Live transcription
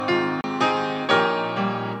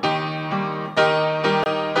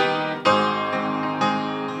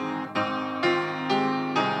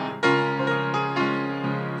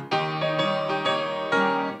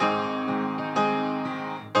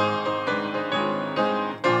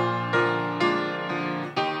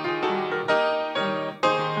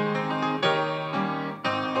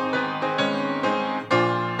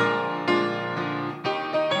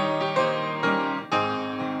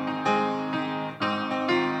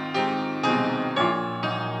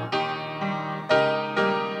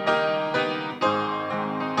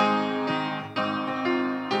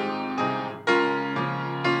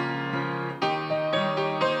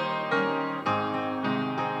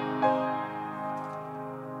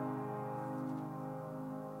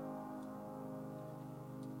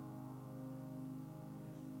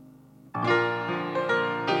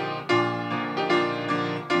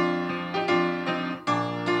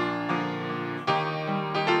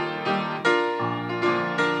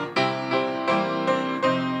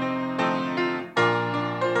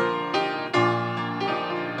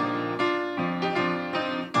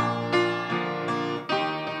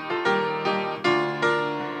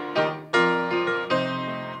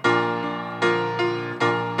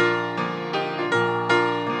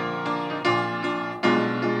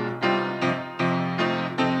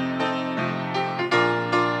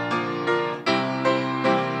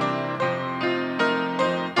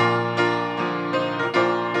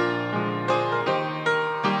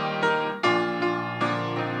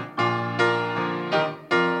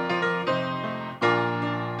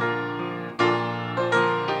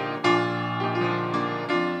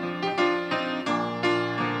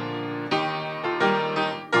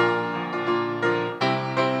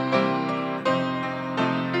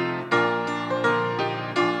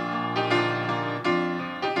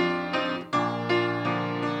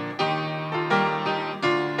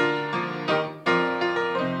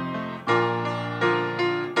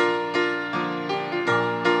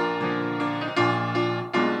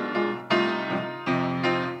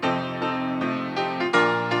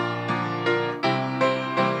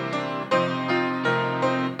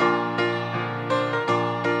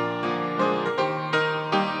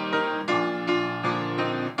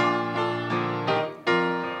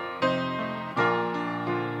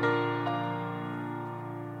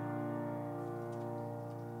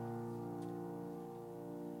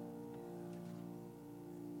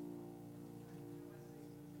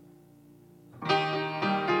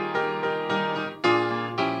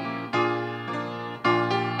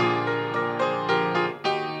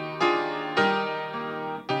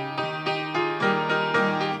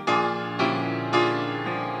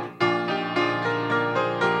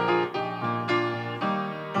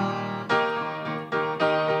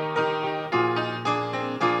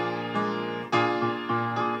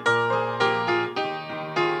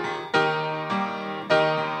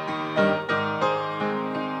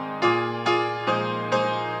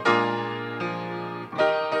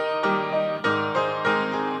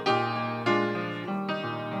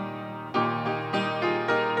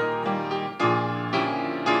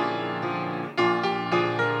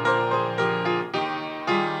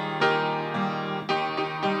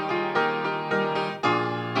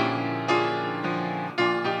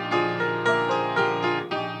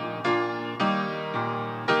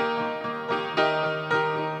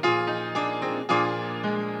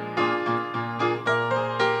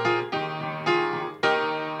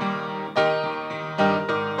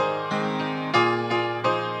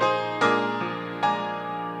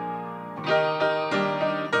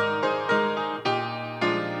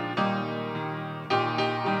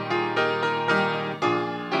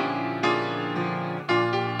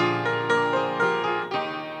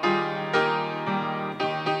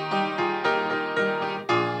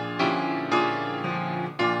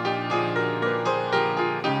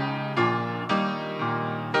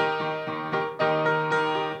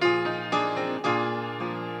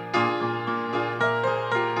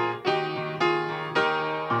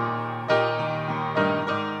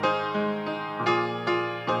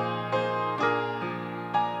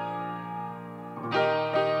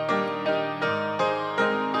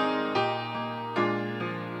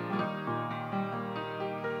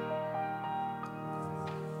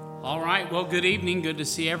All right, well, good evening. Good to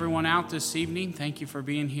see everyone out this evening. Thank you for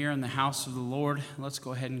being here in the house of the Lord. Let's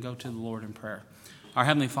go ahead and go to the Lord in prayer. Our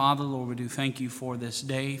Heavenly Father, Lord, we do thank you for this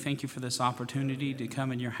day. Thank you for this opportunity to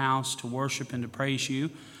come in your house to worship and to praise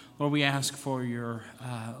you. Lord, we ask for your,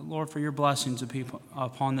 for your blessings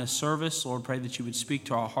upon this service. Lord, pray that you would speak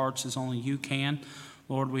to our hearts as only you can.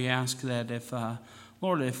 Lord, we ask that if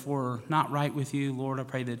we're not right with you, Lord, I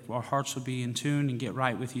pray that our hearts would be in tune and get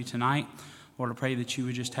right with you tonight. Lord, I pray that you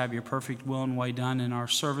would just have your perfect will and way done in our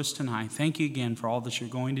service tonight. Thank you again for all that you're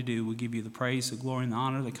going to do. We give you the praise, the glory, and the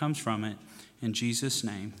honor that comes from it. In Jesus'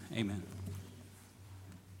 name, amen.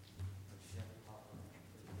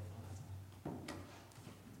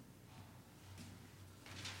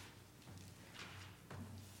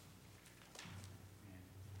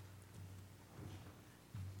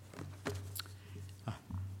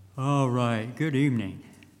 All right, good evening.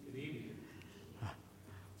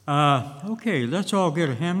 Okay, let's all get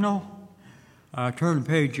a hymnal. Turn to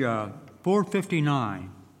page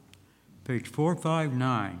 459. Page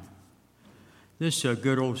 459. This is a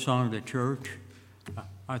good old song of the church.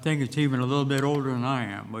 I think it's even a little bit older than I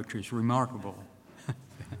am, which is remarkable.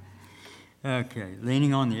 Okay,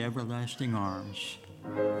 Leaning on the Everlasting Arms.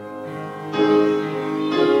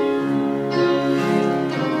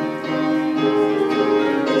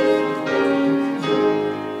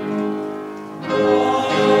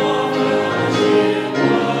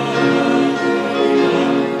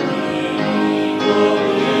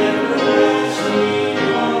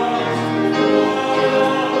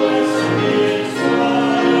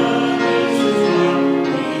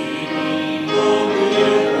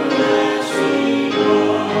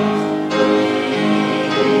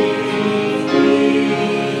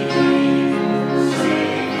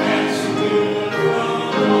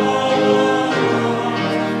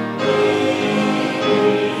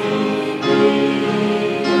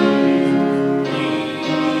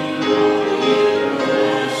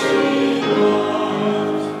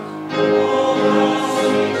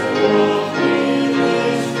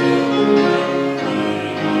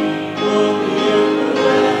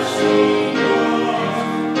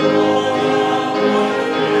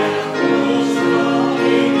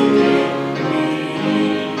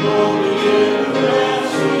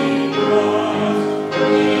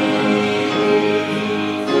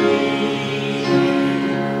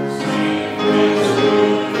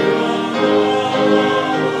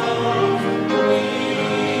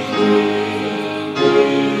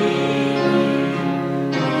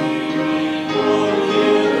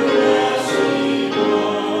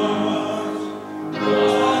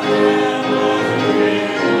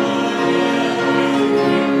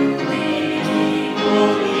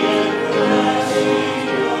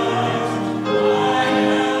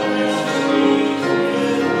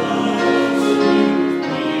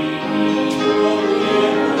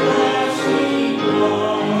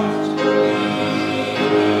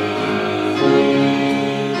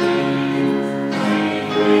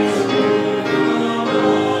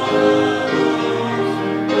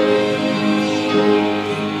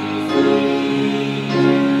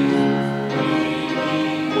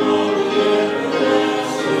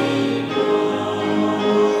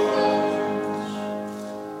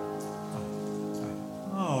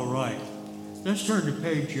 Let's turn to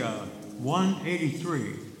page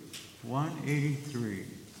 183. 183.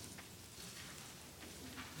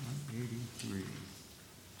 183.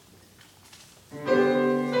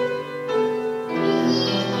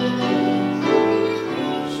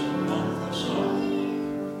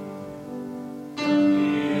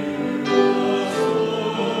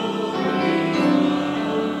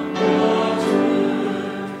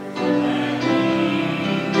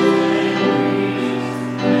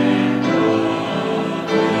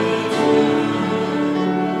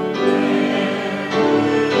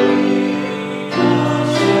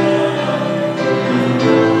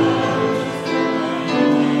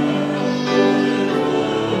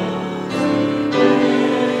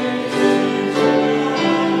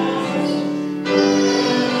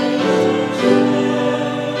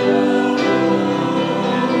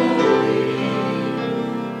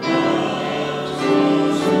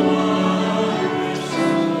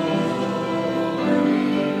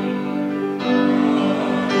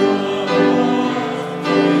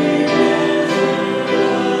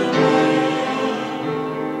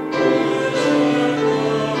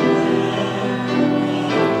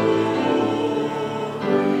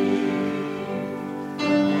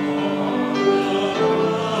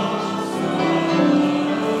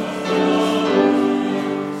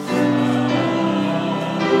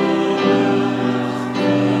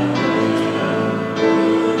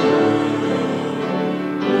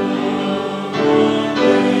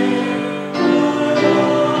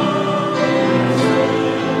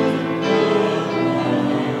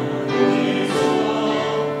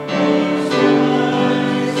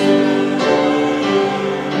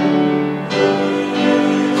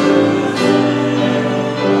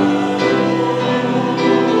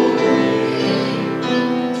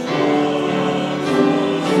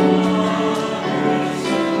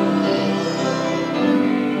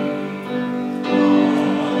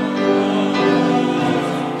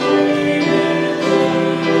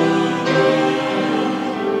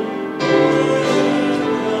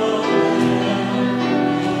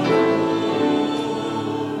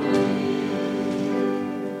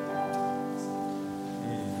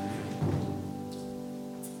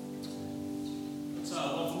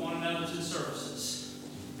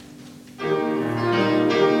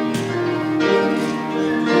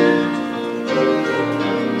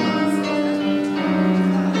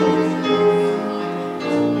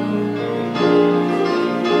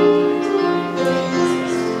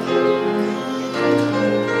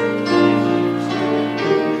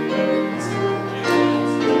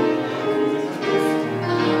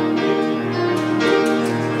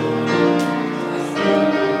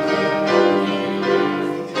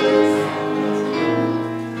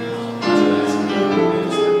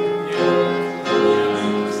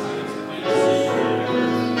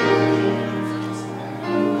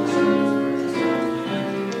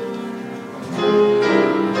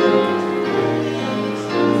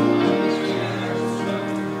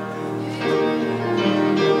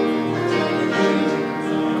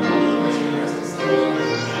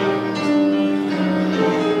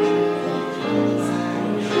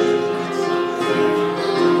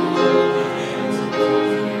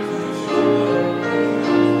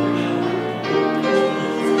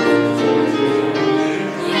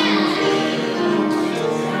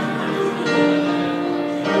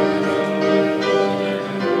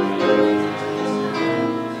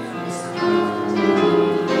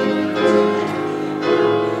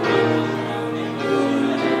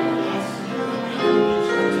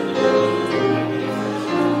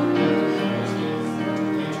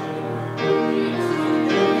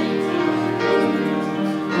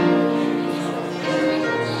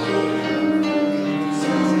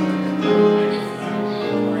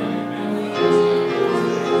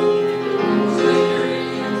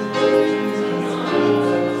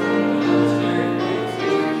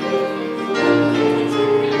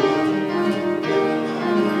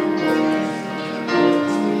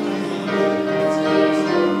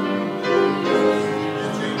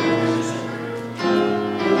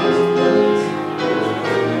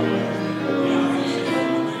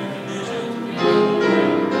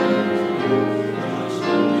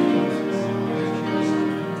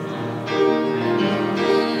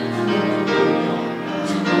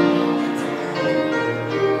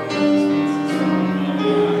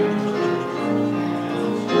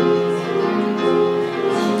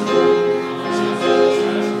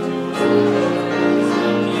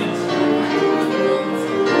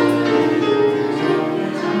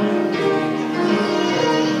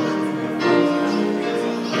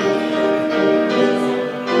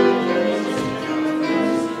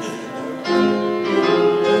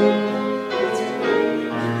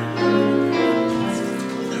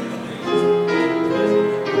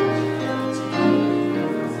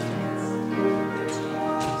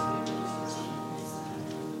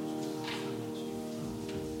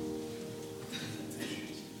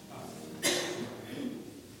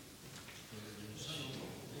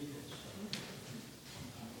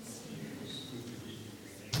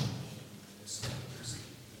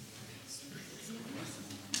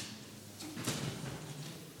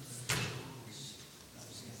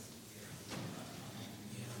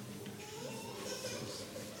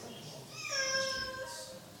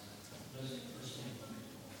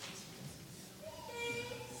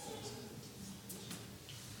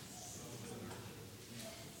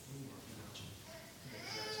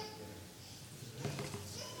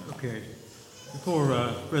 Okay. Before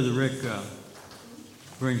Brother Rick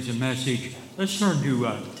brings the message, let's turn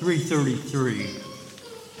to 333.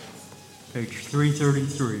 Page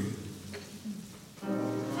 333.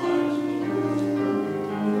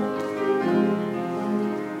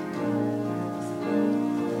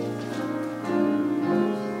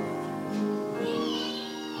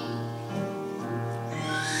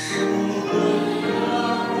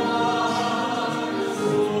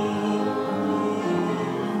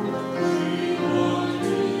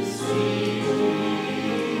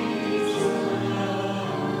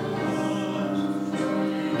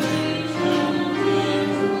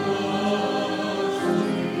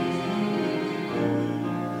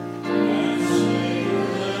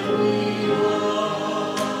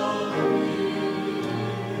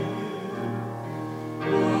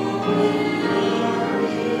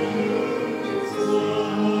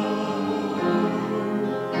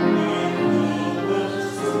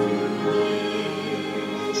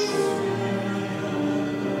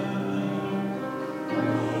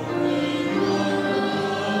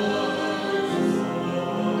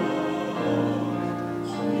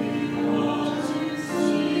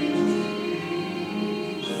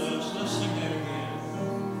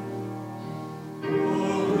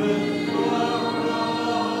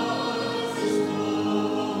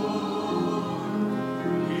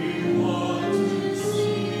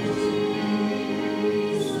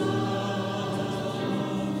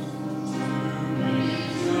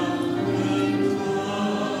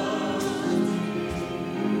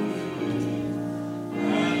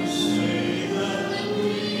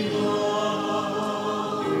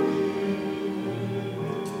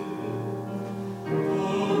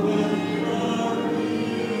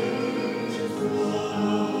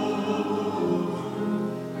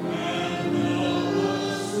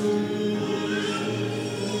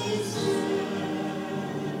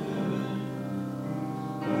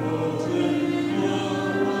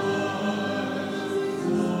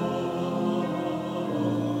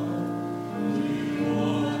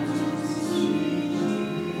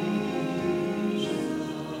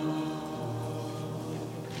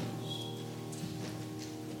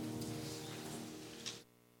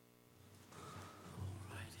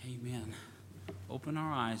 Amen. Open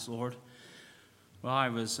our eyes, Lord. Well, I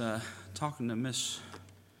was talking to Miss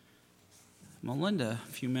Melinda a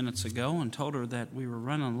few minutes ago and told her that we were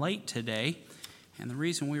running late today. And the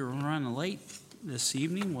reason we were running late this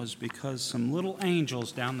evening was because some little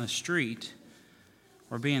angels down the street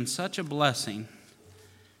were being such a blessing.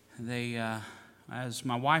 They, as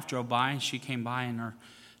my wife drove by, she came by in her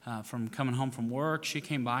from coming home from work, she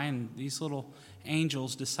came by and these little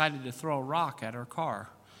angels decided to throw a rock at her car.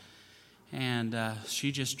 And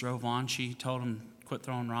she just drove on. She told them, quit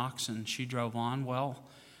throwing rocks, and she drove on. Well,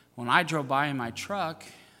 when I drove by in my truck,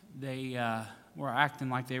 they were acting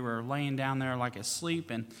like they were laying down there like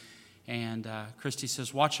asleep. And Christy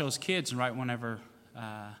says, watch those kids. And right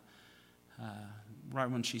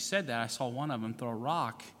when she said that, I saw one of them throw a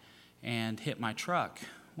rock and hit my truck.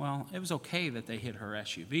 Well, it was okay that they hit her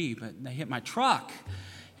SUV, but they hit my truck.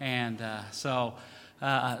 And so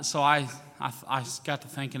I got to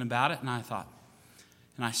thinking about it, and I thought,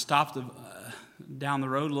 and I stopped down the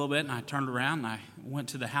road a little bit, and I turned around, and I went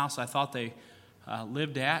to the house I thought they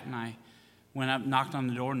lived at, and I went up, knocked on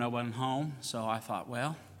the door, nobody home. So I thought,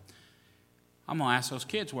 well, I'm going to ask those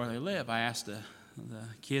kids where they live. I asked the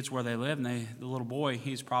kids where they live, and the little boy,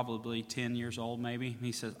 he's probably 10 years old maybe, and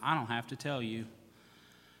he says, I don't have to tell you.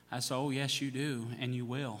 I said, oh, yes, you do, and you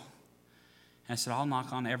will. And I said, I'll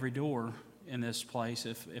knock on every door in this place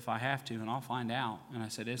if I have to, and I'll find out. And I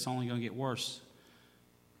said, it's only going to get worse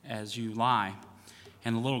as you lie.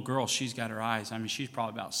 And the little girl, she's got her eyes. I mean, she's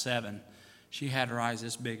probably about 7. She had her eyes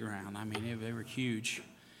this big around. I mean, they were huge.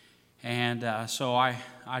 And so I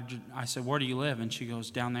said, where do you live? And she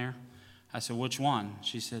goes, down there. I said, which one?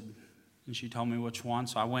 She said, and she told me which one.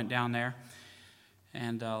 So I went down there.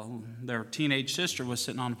 And their teenage sister was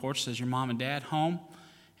sitting on the porch, says, your mom and dad home?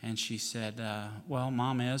 And she said, well,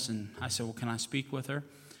 Mom is. And I said, well, can I speak with her?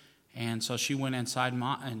 And so she went inside,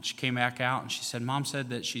 and she came back out, and she said, Mom said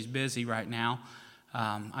that she's busy right now.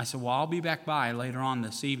 I said, well, I'll be back by later on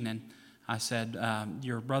this evening. I said,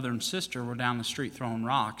 your brother and sister were down the street throwing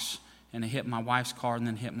rocks, and they hit my wife's car and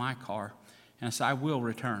then hit my car. And I said, I will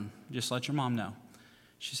return. Just let your mom know.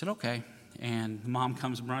 She said, okay. And Mom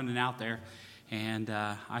comes running out there. And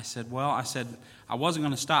I said, I wasn't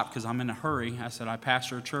going to stop because I'm in a hurry. I said, I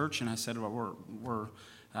pastor a church, and I said,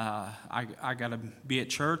 I got to be at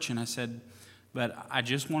church. And I said, but I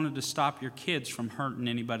just wanted to stop your kids from hurting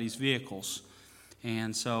anybody's vehicles.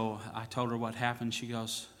 And so I told her what happened. She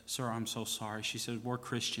goes, "Sir, I'm so sorry." She said, "We're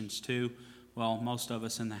Christians too." Well, most of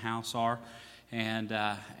us in the house are. And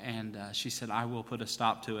she said, "I will put a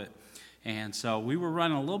stop to it." And so we were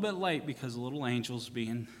running a little bit late because of little angels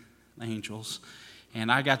being angels.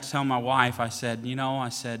 And I got to tell my wife, I said,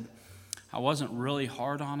 I wasn't really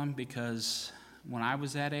hard on them because when I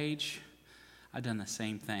was that age, I'd done the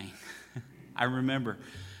same thing. I remember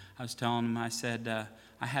I was telling them, I said,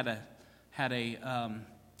 I had a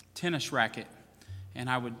tennis racket, and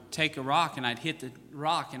I would take a rock and I'd hit the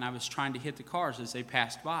rock, and I was trying to hit the cars as they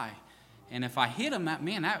passed by. And if I hit them,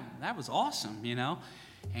 that was awesome,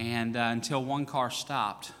 And until one car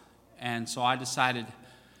stopped. And so I decided,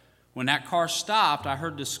 when that car stopped, I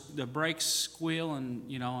heard the brakes squeal, and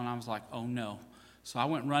and I was like, oh no. So I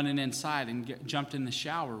went running inside and jumped in the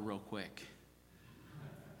shower real quick.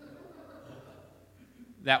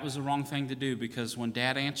 That was the wrong thing to do, because when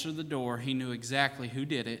Dad answered the door, he knew exactly who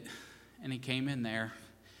did it, and he came in there.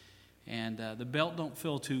 And the belt don't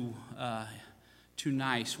feel too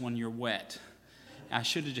nice when you're wet. I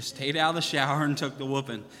should have just stayed out of the shower and took the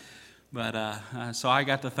whooping. But so I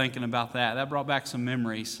got to thinking about that. That brought back some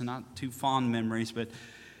memories, not too fond memories, but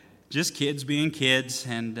just kids being kids,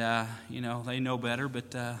 and they know better.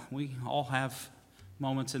 But we all have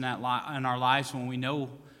moments in our lives when we know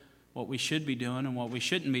what we should be doing and what we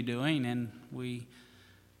shouldn't be doing, and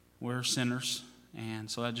we're sinners. And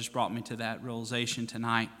so that just brought me to that realization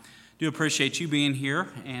tonight. Do appreciate you being here,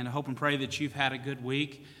 and I hope and pray that you've had a good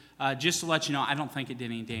week. Just to let you know, I don't think it did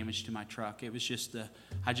any damage to my truck. It was just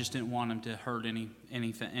I just didn't want them to hurt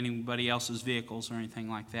anybody else's vehicles or anything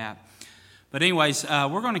like that. But anyways,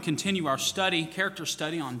 we're going to continue our character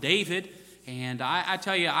study on David. And I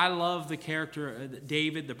tell you, I love the character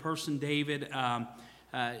David, the person David.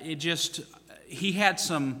 He had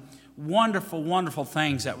some wonderful, wonderful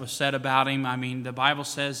things that was said about him. I mean, the Bible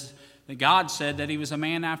says that God said that he was a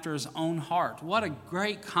man after his own heart. What a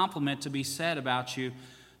great compliment to be said about you.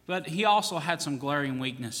 But he also had some glaring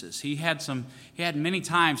weaknesses. He had many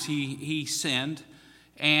times he sinned.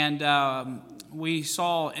 And we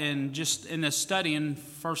saw in this study in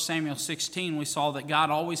 1 Samuel 16, we saw that God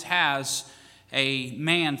always has a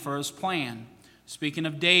man for his plan. Speaking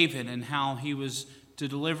of David and how he was to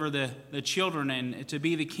deliver the children and to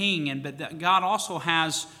be the king. But God also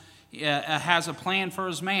has a plan for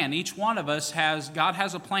his man. Each one of us God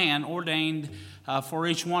has a plan ordained for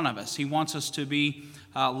each one of us. He wants us to be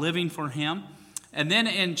living for him. And then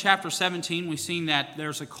in chapter 17, we've seen that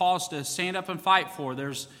there's a cause to stand up and fight for.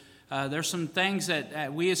 There's some things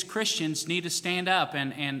that we as Christians need to stand up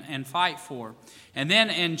and fight for. And then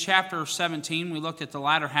in chapter 17, we looked at the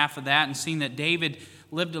latter half of that and seen that David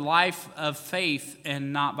lived a life of faith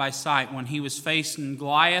and not by sight. When he was facing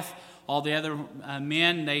Goliath, all the other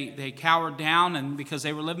men, they cowered down, and because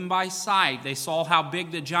they were living by sight, they saw how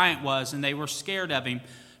big the giant was, and they were scared of him.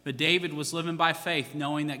 But David was living by faith,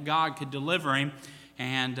 knowing that God could deliver him,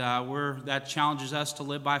 and that challenges us to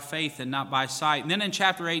live by faith and not by sight. And then in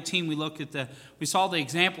chapter 18, we saw the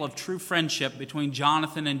example of true friendship between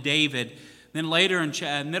Jonathan and David. Then later in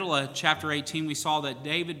middle of chapter 18, we saw that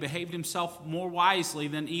David behaved himself more wisely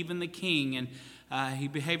than even the king, and he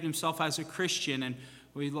behaved himself as a Christian. And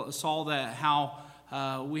we saw that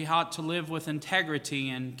how we ought to live with integrity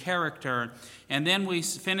and character. And then we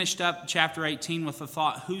finished up chapter 18 with the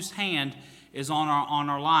thought, whose hand is on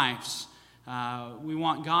our lives? We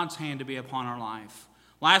want God's hand to be upon our life.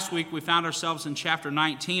 Last week we found ourselves in chapter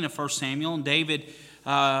 19 of 1 Samuel, and David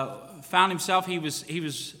found himself, he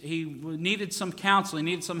needed some counsel, he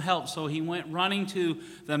needed some help, so he went running to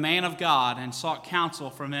the man of God and sought counsel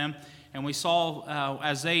from him. And we saw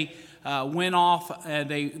as they went off,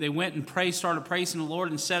 they went and started praising the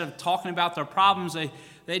Lord. Instead of talking about their problems,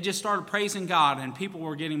 they just started praising God, and people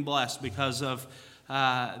were getting blessed because of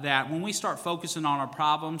that. When we start focusing on our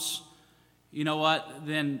problems, you know what?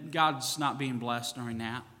 Then God's not being blessed during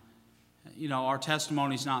that. Our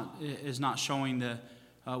testimony is not showing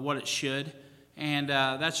what it should, and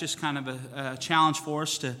that's just kind of a challenge for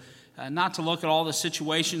us to not to look at all the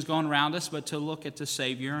situations going around us, but to look at the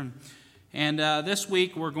Savior. And this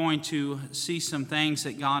week we're going to see some things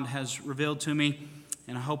that God has revealed to me,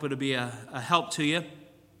 and I hope it'll be a help to you.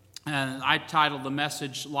 I titled the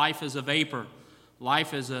message, Life is a Vapor.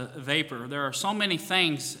 Life is a vapor. There are so many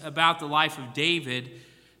things about the life of David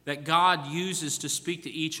that God uses to speak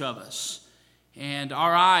to each of us. And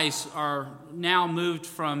our eyes are now moved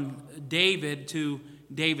from David to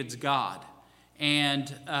David's God. And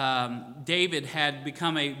David had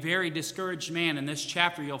become a very discouraged man. In this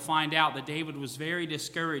chapter, you'll find out that David was very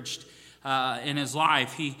discouraged in his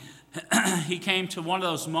life. He came to one of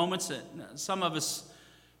those moments that some of us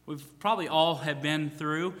we've probably all have been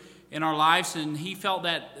through in our lives, and he felt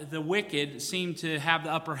that the wicked seemed to have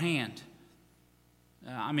the upper hand.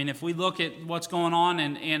 If we look at what's going on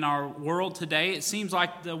in our world today, it seems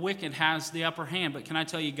like the wicked has the upper hand. But can I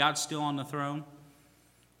tell you, God's still on the throne?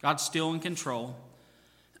 God's still in control.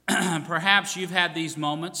 Perhaps you've had these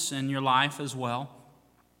moments in your life as well.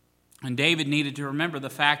 And David needed to remember the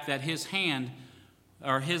fact that his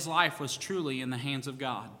life was truly in the hands of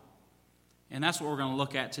God. And that's what we're going to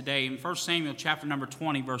look at today. In 1 Samuel chapter number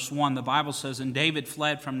 20, verse 1, the Bible says, "And David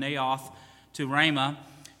fled from Naioth to Ramah,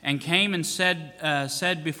 and came and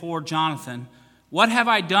said before Jonathan, What have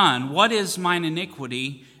I done? What is mine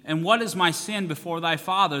iniquity? And what is my sin before thy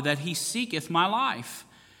father, that he seeketh my life?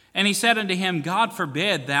 And he said unto him, God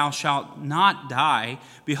forbid thou shalt not die.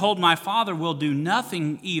 Behold, my father will do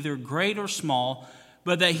nothing either great or small,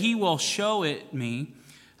 but that he will show it me.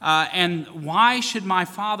 And why should my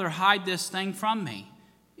father hide this thing from me?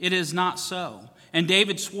 It is not so. And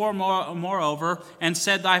David swore moreover, and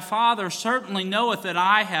said, Thy father certainly knoweth that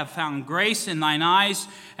I have found grace in thine eyes.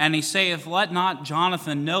 And he saith, Let not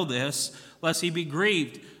Jonathan know this, lest he be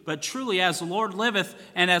grieved. But truly, as the Lord liveth,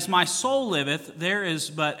 and as my soul liveth, there is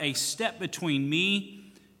but a step between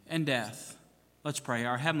me and death. Let's pray.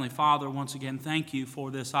 Our Heavenly Father, once again, thank you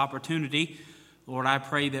for this opportunity. Lord, I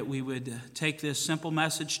pray that we would take this simple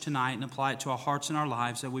message tonight and apply it to our hearts and our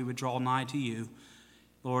lives, that we would draw nigh to you.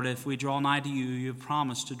 Lord, if we draw nigh to you, you have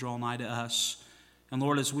promised to draw nigh to us. And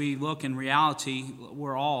Lord, as we look in reality,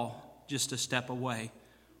 we're all just a step away.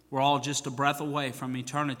 We're all just a breath away from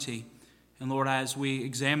eternity. And Lord, as we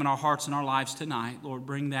examine our hearts and our lives tonight, Lord,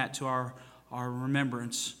 bring that to our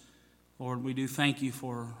remembrance. Lord, we do thank you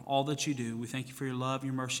for all that you do. We thank you for your love,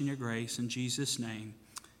 your mercy, and your grace. In Jesus' name,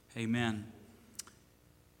 amen.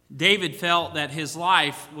 David felt that his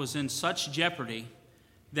life was in such jeopardy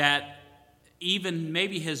that even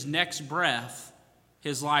maybe his next breath,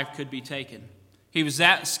 his life could be taken. He was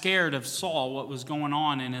that scared of Saul, what was going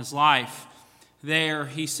on in his life. There,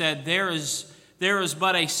 he said, there is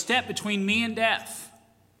but a step between me and death.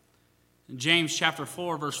 James chapter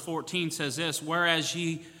 4, verse 14 says this, Whereas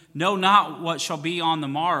ye know not what shall be on the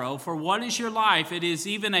morrow, for what is your life? It is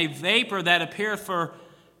even a vapor that appeareth for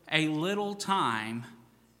a little time,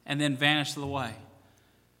 and then vanisheth away.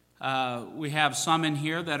 We have some in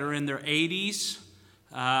here that are in their 80s.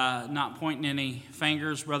 Not pointing any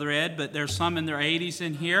fingers, Brother Ed, but there's some in their 80s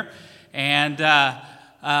in here. And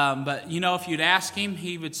but if you'd ask him,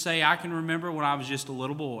 he would say, I can remember when I was just a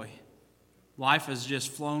little boy. Life has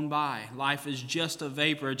just flown by. Life is just a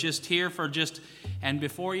vapor, just here and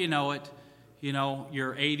before you know it,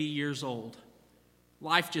 you're 80 years old.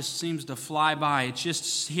 Life just seems to fly by. It's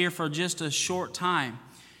just here for just a short time.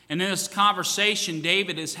 And in this conversation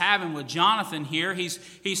David is having with Jonathan here,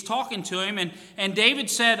 he's talking to him, and David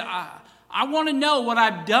said, I want to know what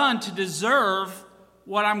I've done to deserve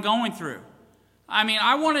what I'm going through.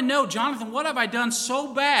 I want to know, Jonathan, what have I done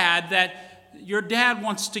so bad that your dad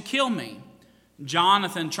wants to kill me?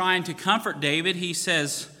 Jonathan, trying to comfort David, he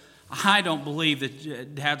says, I don't believe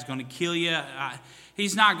that Dad's going to kill you.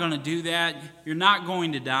 He's not going to do that. You're not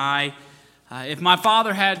going to die. If my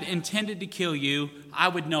father had intended to kill you, I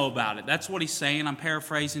would know about it. That's what he's saying. I'm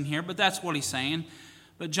paraphrasing here, but that's what he's saying.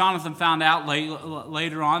 But Jonathan found out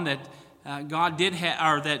later on that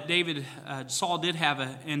Saul did have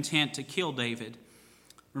an intent to kill David.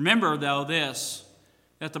 Remember, though,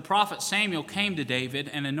 that the prophet Samuel came to David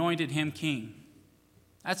and anointed him king.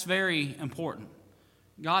 That's very important.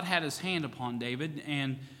 God had his hand upon David,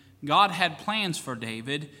 and God had plans for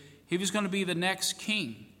David. He was going to be the next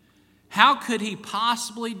king. How could he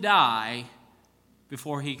possibly die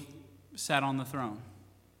before he sat on the throne?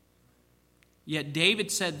 Yet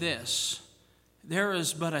David said this, there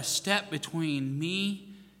is but a step between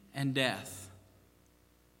me and death.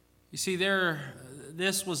 You see,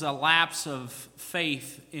 this was a lapse of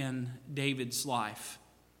faith in David's life.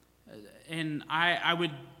 And I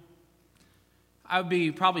would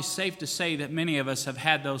be probably safe to say that many of us have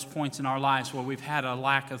had those points in our lives where we've had a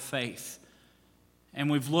lack of faith. And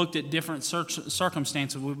we've looked at different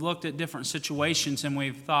circumstances, we've looked at different situations, and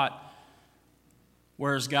we've thought,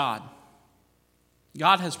 where's God?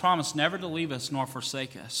 God has promised never to leave us nor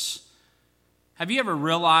forsake us. Have you ever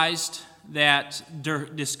realized that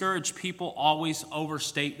discouraged people always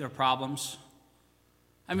overstate their problems?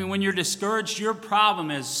 When you're discouraged, your problem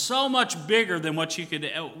is so much bigger than what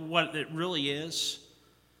it really is.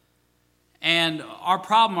 And our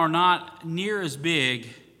problem are not near as big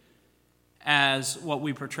as what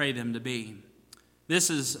we portray them to be. This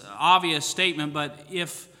is an obvious statement, but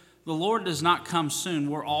if the Lord does not come soon,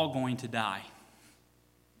 we're all going to die.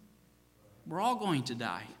 We're all going to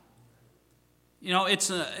die. You know,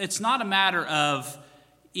 it's not a matter of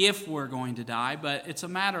if we're going to die, but it's a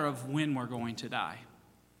matter of when we're going to die.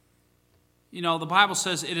 You know, the Bible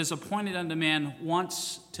says it is appointed unto man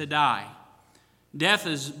once to die. Death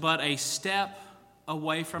is but a step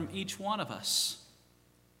away from each one of us.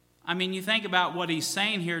 I mean, you think about what he's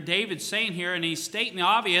saying here, David's saying here, and he's stating the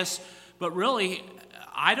obvious, but really,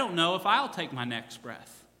 I don't know if I'll take my next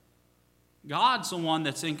breath. God's the one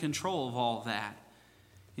that's in control of all of that.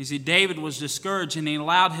 You see, David was discouraged, and he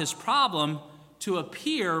allowed his problem to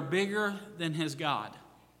appear bigger than his God.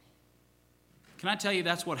 Can I tell you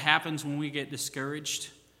that's what happens when we get discouraged?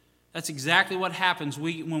 That's exactly what happens.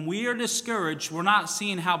 When we are discouraged, we're not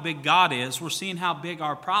seeing how big God is. We're seeing how big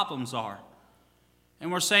our problems are.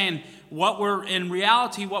 And we're saying, what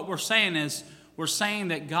we're saying is, we're saying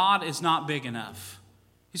that God is not big enough.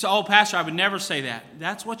 You say, oh, Pastor, I would never say that.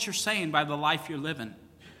 That's what you're saying by the life you're living.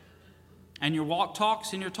 And your walk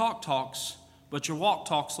talks and your talk talks, but your walk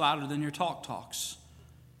talks louder than your talk talks.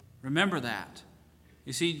 Remember that.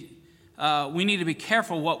 You see, we need to be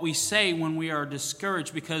careful what we say when we are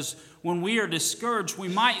discouraged, because when we are discouraged, we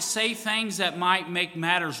might say things that might make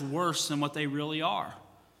matters worse than what they really are.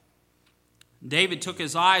 David took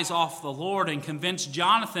his eyes off the Lord and convinced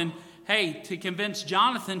Jonathan,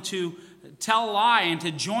 to tell a lie and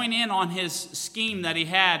to join in on his scheme that he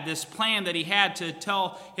had, this plan that he had to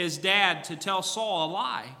tell his dad, to tell Saul a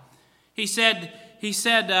lie.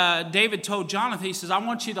 David told Jonathan, he says, I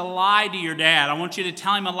want you to lie to your dad. I want you to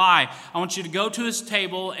tell him a lie. I want you to go to his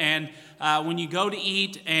table, and when you go to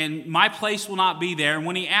eat, and my place will not be there. And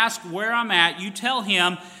when he asks where I'm at, you tell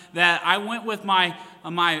him that I went with my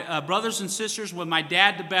brothers and sisters with my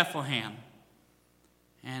dad to Bethlehem.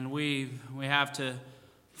 And we have to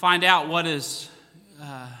find out what is,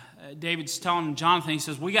 David's telling Jonathan, he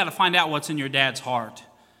says, we got to find out what's in your dad's heart.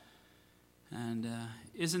 And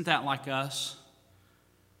isn't that like us?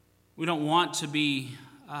 We don't want to be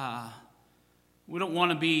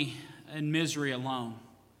in misery alone.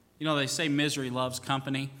 You know, they say misery loves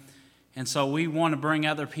company. And so we want to bring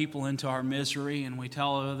other people into our misery, and we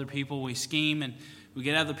tell other people, we scheme, and we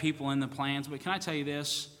get other people in the plans. But can I tell you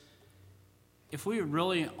this? If we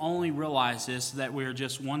really only realize this, that we are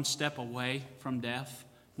just one step away from death,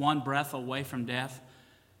 one breath away from death,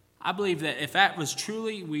 I believe that if that was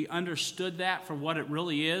truly, we understood that for what it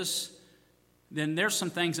really is, then there's some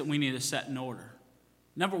things that we need to set in order.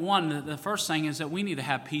 Number one, the first thing is that we need to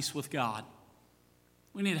have peace with God.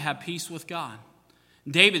 We need to have peace with God.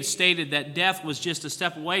 David stated that death was just a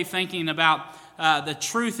step away. Thinking about the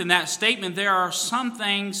truth in that statement, there are some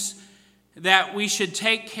things that we should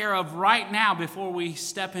take care of right now before we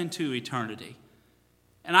step into eternity.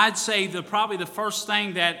 And I'd say probably the first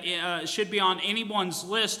thing that should be on anyone's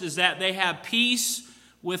list is that they have peace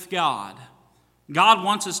with God. God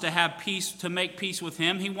wants us to have peace, to make peace with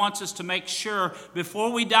Him. He wants us to make sure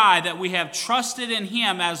before we die that we have trusted in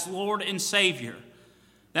Him as Lord and Savior.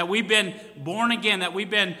 That we've been born again, and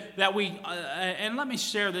let me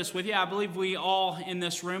share this with you. I believe we all in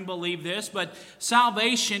this room believe this, but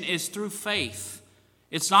salvation is through faith.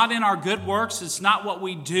 It's not in our good works. It's not what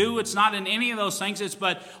we do. It's not in any of those things.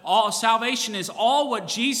 Salvation is all what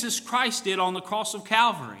Jesus Christ did on the cross of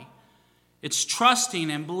Calvary. It's trusting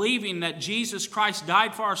and believing that Jesus Christ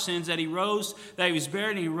died for our sins, that He rose, that He was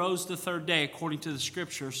buried, and He rose the third day, according to the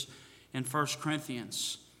Scriptures in 1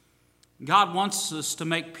 Corinthians. God wants us to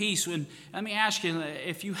make peace. And let me ask you,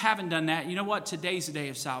 if you haven't done that, you know what? Today's the day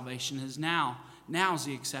of salvation. Is now. Now's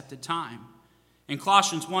the accepted time. In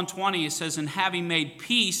Colossians 1:20, it says, and having made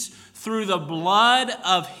peace through the blood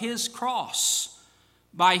of His cross,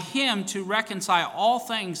 by Him to reconcile all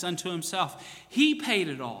things unto Himself. He paid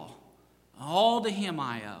it all. All to Him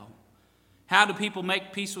I owe. How do people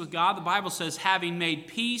make peace with God? The Bible says, having made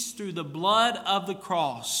peace through the blood of the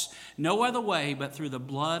cross. No other way but through the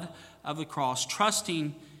blood of the cross,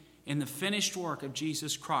 trusting in the finished work of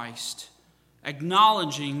Jesus Christ,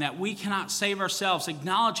 acknowledging that we cannot save ourselves,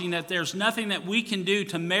 acknowledging that there's nothing that we can do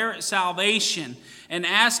to merit salvation, and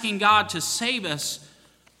asking God to save us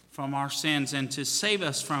from our sins and to save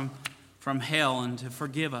us from hell and to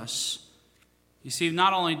forgive us. You see,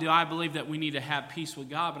 not only do I believe that we need to have peace with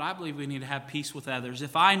God, but I believe we need to have peace with others.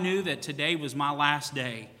 If I knew that today was my last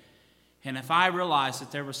day, and if I realized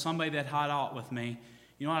that there was somebody that had aught with me,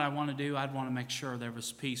 you know what I want to do? I'd want to make sure there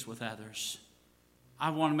was peace with others.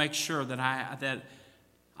 I want to make sure that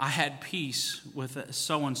I had peace with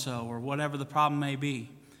so-and-so or whatever the problem may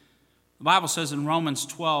be. The Bible says in Romans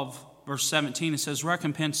 12, verse 17, it says,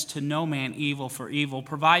 recompense to no man evil for evil.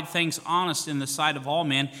 Provide things honest in the sight of all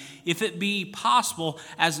men. If it be possible,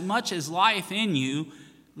 as much as lieth in you,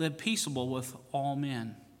 live peaceable with all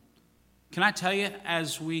men. Can I tell you,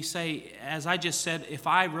 as I just said, if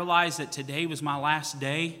I realized that today was my last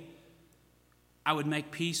day, I would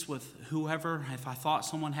make peace with whoever. If I thought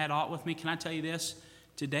someone had aught with me, can I tell you this?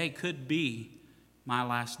 Today could be my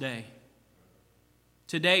last day.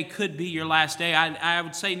 Today could be your last day. I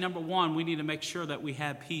would say, number one, we need to make sure that we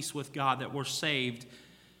have peace with God, that we're saved.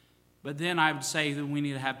 But then I would say that we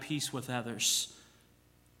need to have peace with others.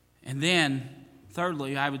 And then,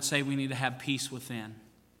 thirdly, I would say we need to have peace within.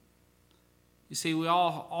 You see, we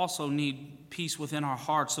all also need peace within our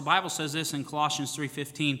hearts. The Bible says this in Colossians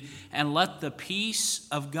 3:15, and let the peace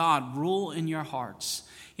of God rule in your hearts.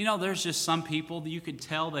 You know, there's just some people that you could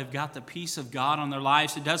tell they've got the peace of God on their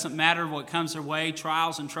lives. It doesn't matter what comes their way,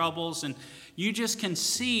 trials and troubles, and you just can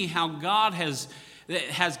see how God has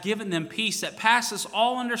given them peace that passes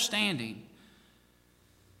all understanding.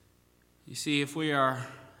 You see, if we are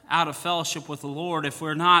out of fellowship with the Lord, if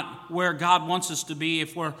we're not where God wants us to be,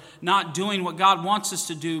 if we're not doing what God wants us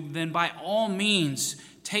to do, then by all means,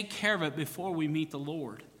 take care of it before we meet the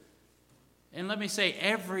Lord. And let me say,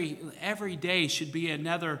 every day should be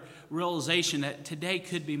another realization that today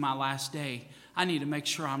could be my last day. I need to make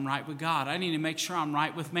sure I'm right with God. I need to make sure I'm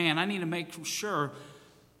right with man. I need to make sure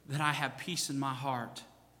that I have peace in my heart.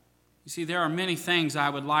 You see, there are many things I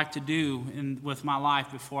would like to do with my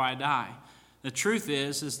life before I die. The truth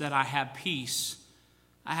is that I have peace.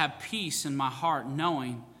 I have peace in my heart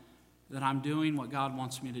knowing that I'm doing what God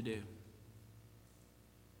wants me to do.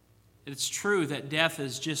 It's true that death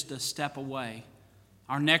is just a step away.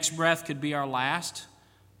 Our next breath could be our last,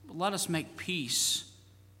 but let us make peace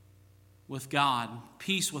with God,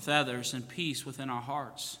 peace with others, and peace within our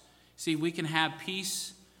hearts. See, we can have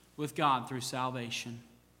peace with God through salvation.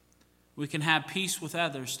 We can have peace with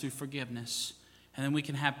others through forgiveness. And then we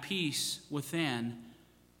can have peace within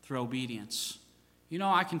through obedience. You know,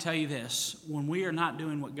 I can tell you this. When we are not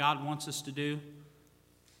doing what God wants us to do,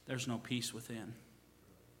 there's no peace within.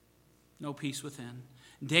 No peace within.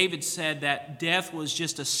 David said that death was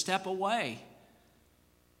just a step away.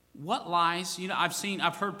 What lies? You know,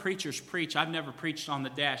 I've heard preachers preach. I've never preached on the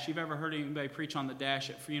dash. You've ever heard anybody preach on the dash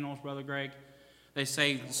at funerals, Brother Greg? They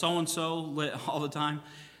say so-and-so all the time.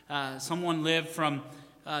 Someone lived from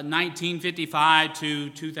 1955 to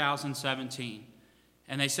 2017.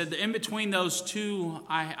 And they said that in between those two,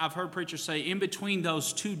 I've heard preachers say, in between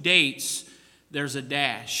those two dates, there's a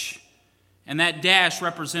dash. And that dash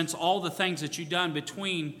represents all the things that you've done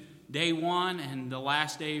between day one and the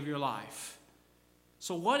last day of your life.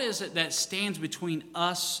 So what is it that stands between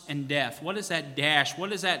us and death? What is that dash?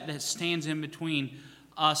 What is that stands in between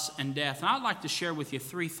us and death? And I'd like to share with you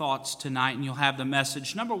 3 thoughts tonight, and you'll have the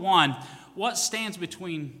message. Number 1, what stands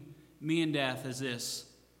between me and death is this: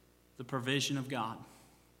 the provision of God.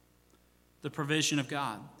 The provision of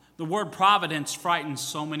God. The word providence frightens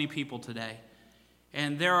so many people today.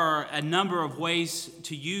 And there are a number of ways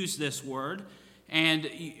to use this word. And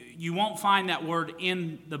you won't find that word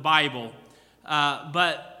in the Bible.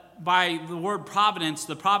 But by the word providence,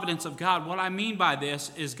 the providence of God, what I mean by this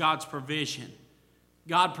is God's provision.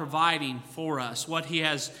 God providing for us. What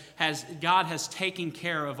God has taken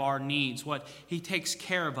care of our needs. What He takes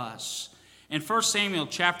care of us. In 1 Samuel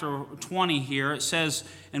chapter 20 here, it says,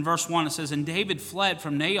 in verse 1, it says, and David fled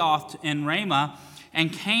from Naioth in Ramah,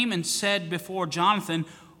 and came and said before Jonathan,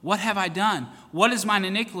 what have I done? What is mine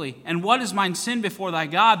iniquity? And what is mine sin before thy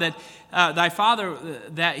God, that thy father,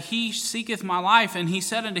 that he seeketh my life? And he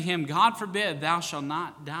said unto him, God forbid, thou shalt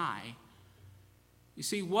not die. You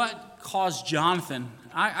see, what caused Jonathan,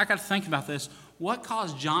 I got to think about this, what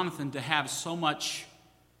caused Jonathan to have so much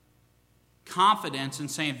confidence in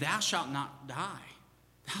saying, thou shalt not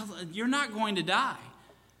die? You're not going to die.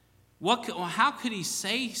 How could he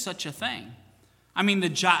say such a thing? I mean, the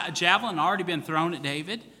javelin had already been thrown at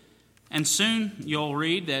David, and soon you'll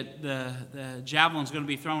read that the javelin's going to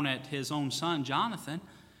be thrown at his own son, Jonathan.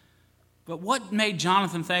 But what made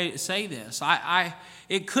Jonathan say this?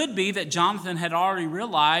 It could be that Jonathan had already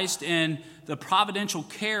realized in the providential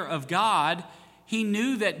care of God, he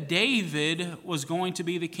knew that David was going to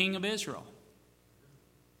be the king of Israel.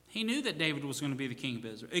 He knew that David was going to be the king of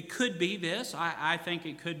Israel. It could be this. I think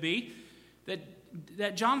it could be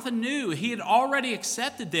that Jonathan knew. He had already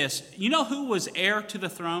accepted this. You know who was heir to the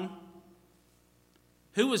throne?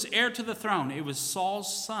 Who was heir to the throne? It was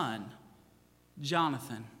Saul's son,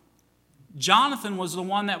 Jonathan. Jonathan was the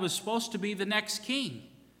one that was supposed to be the next king.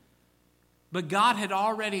 But God had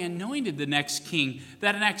already anointed the next king.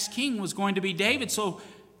 That next king was going to be David. So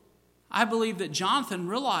I believe that Jonathan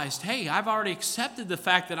realized, hey, I've already accepted the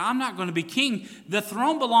fact that I'm not going to be king. The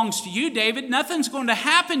throne belongs to you, David. Nothing's going to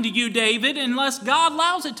happen to you, David, unless God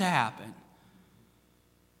allows it to happen.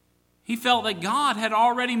 He felt that God had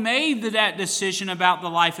already made that decision about the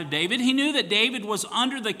life of David. He knew that David was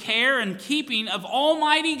under the care and keeping of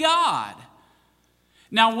Almighty God.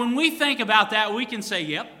 Now, when we think about that, we can say,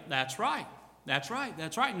 yep, that's right. That's right.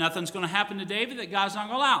 That's right. Nothing's going to happen to David that God's not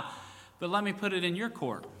going to allow. But let me put it in your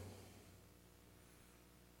court.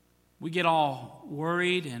 We get all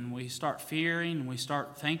worried and we start fearing and we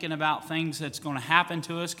start thinking about things that's going to happen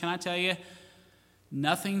to us. Can I tell you,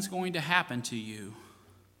 nothing's going to happen to you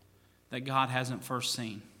that God hasn't first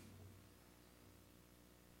seen.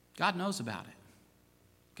 God knows about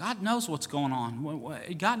it. God knows what's going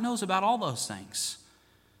on. God knows about all those things.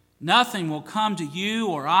 Nothing will come to you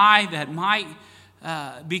or I that might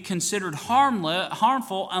be considered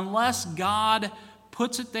harmful unless God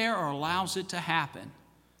puts it there or allows it to happen.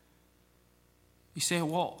 You say,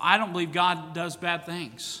 well, I don't believe God does bad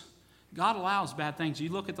things. God allows bad things. You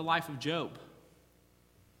look at the life of Job.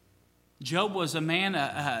 Job was a man,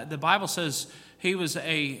 the Bible says he was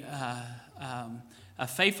a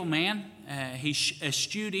faithful man. He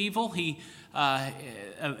eschewed evil. He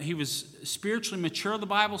was spiritually mature, the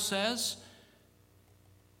Bible says.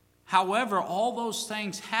 However, all those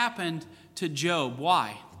things happened to Job.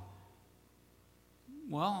 Why?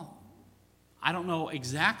 Well, I don't know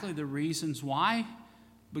exactly the reasons why,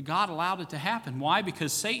 but God allowed it to happen. Why?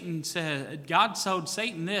 Because God told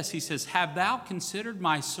Satan this. He says, have thou considered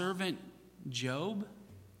my servant Job?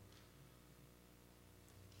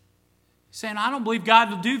 He's saying, I don't believe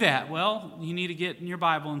God will do that. Well, you need to get in your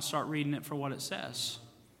Bible and start reading it for what it says.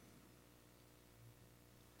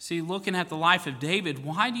 See, looking at the life of David,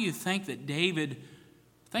 why do you think that David,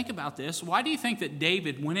 think about this, why do you think that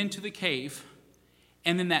David went into the cave?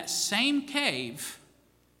 And in that same cave,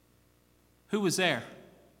 who was there?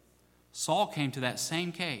 Saul came to that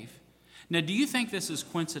same cave. Now, do you think this is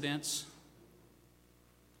coincidence?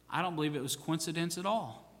 I don't believe it was coincidence at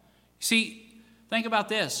all. See, think about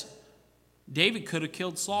this. David could have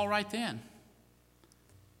killed Saul right then.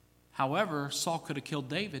 However, Saul could have killed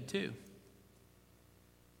David too.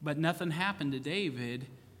 But nothing happened to David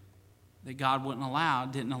that God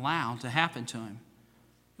didn't allow to happen to him.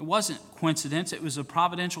 It wasn't coincidence. It was a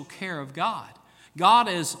providential care of God. God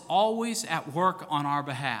is always at work on our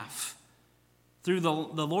behalf. Through the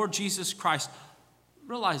Lord Jesus Christ.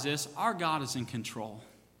 Realize this, our God is in control.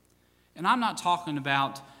 And I'm not talking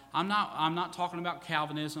about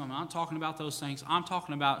Calvinism. I'm not talking about those things. I'm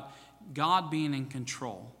talking about God being in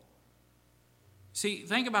control. See,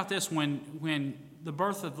 think about this when the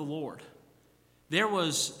birth of the Lord. There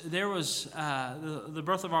was the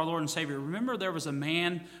birth of our Lord and Savior. Remember, there was a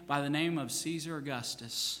man by the name of Caesar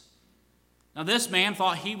Augustus. Now, this man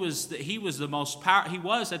thought he was the most he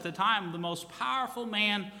was at the time the most powerful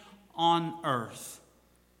man on earth.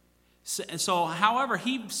 So, however,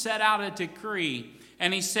 he set out a decree,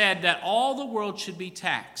 and he said that all the world should be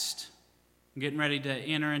taxed. I'm getting ready to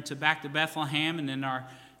enter into back to Bethlehem and in our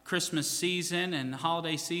Christmas season and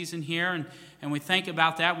holiday season here, and we think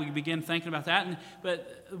about that. We begin thinking about that.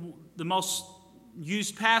 But the most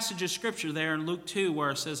used passage of Scripture there in Luke 2 where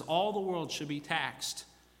it says all the world should be taxed.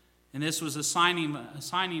 And this was a signing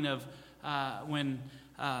of when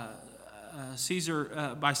by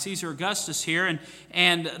Caesar Augustus here,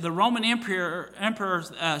 and the Roman emperor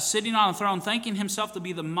sitting on the throne, thinking himself to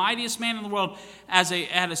be the mightiest man in the world. At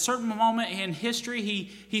a certain moment in history,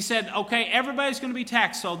 he said, "Okay, everybody's going to be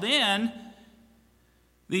taxed." So then,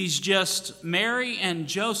 these just Mary and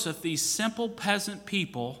Joseph, these simple peasant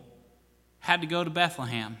people, had to go to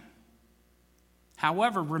Bethlehem.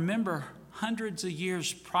 However, remember, hundreds of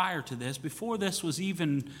years prior to this, before this was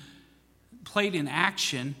even played in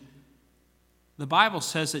action, the Bible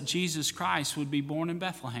says that Jesus Christ would be born in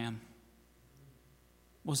Bethlehem.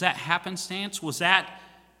 Was that happenstance? Was that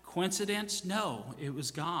coincidence? No, it was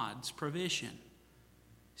God's provision.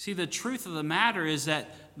 See, the truth of the matter is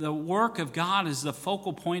that the work of God is the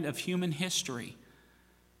focal point of human history.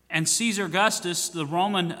 And Caesar Augustus, the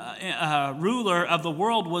Roman ruler of the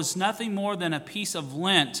world, was nothing more than a piece of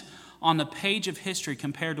lint on the page of history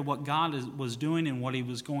compared to what God was doing and what he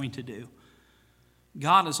was going to do.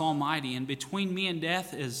 God is almighty, and between me and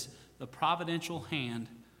death is the providential hand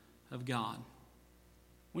of God.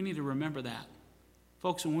 We need to remember that.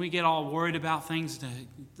 Folks, when we get all worried about things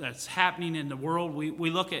that's happening in the world, we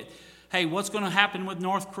look at, hey, what's going to happen with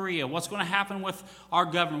North Korea? What's going to happen with our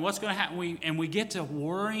government? What's going to happen? And we get to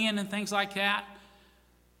worrying and things like that.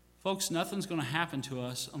 Folks, nothing's going to happen to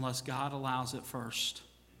us unless God allows it first.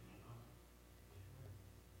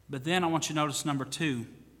 But then I want you to notice number 2,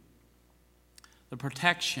 the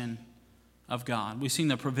protection of God. We've seen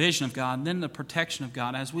the provision of God, and then the protection of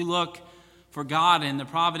God. As we look for God and the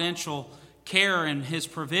providential care and His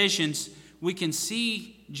provisions, we can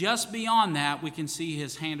see just beyond that, we can see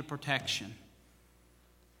His hand of protection.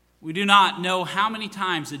 We do not know how many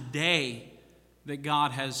times a day that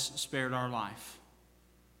God has spared our life.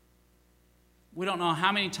 We don't know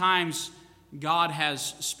how many times God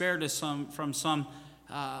has spared us from some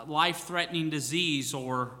life-threatening disease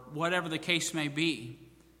or whatever the case may be.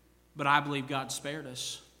 But I believe God spared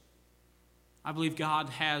us. I believe God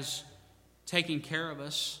has taken care of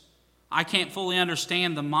us. I can't fully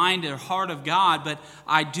understand the mind or heart of God, but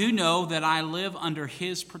I do know that I live under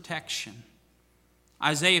His protection.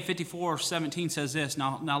 Isaiah 54:17 says this.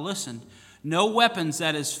 Now listen. No weapons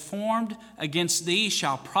that is formed against thee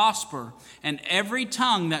shall prosper, and every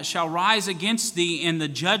tongue that shall rise against thee in the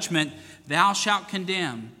judgment thou shalt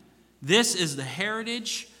condemn. This is the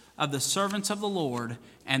heritage of the servants of the Lord,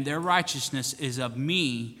 and their righteousness is of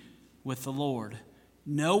me with the Lord.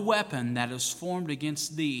 No weapon that is formed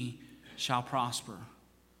against thee shall prosper.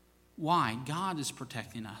 Why? God is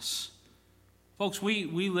protecting us. Folks, we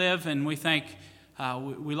live and we think,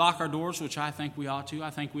 we lock our doors, which I think we ought to.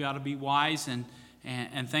 I think we ought to be wise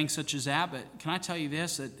and things such as that. But can I tell you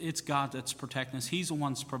this, that it's God that's protecting us. He's the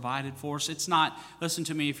one that's provided for us. It's not, listen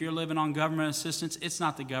to me, if you're living on government assistance, it's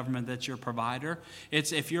not the government that's your provider.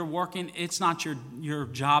 It's if you're working, it's not your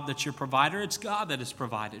job that's your provider. It's God that has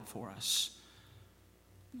provided for us.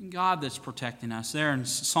 God that's protecting us. There in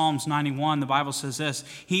Psalms 91, the Bible says this,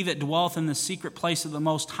 He that dwelleth in the secret place of the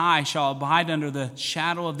Most High shall abide under the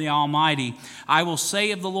shadow of the Almighty. I will say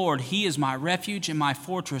of the Lord, He is my refuge and my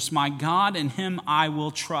fortress, my God, in Him I will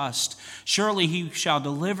trust. Surely He shall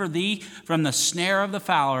deliver thee from the snare of the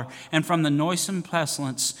fowler and from the noisome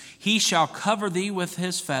pestilence. He shall cover thee with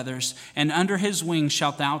His feathers, and under His wings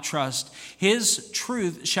shalt thou trust. His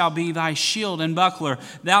truth shall be thy shield and buckler.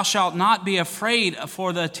 Thou shalt not be afraid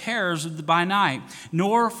for the terrors by night,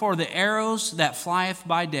 nor for the arrows that flieth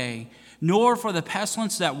by day, nor for the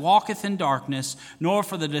pestilence that walketh in darkness, nor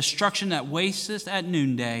for the destruction that wasteth at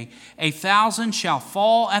noonday. 1,000 shall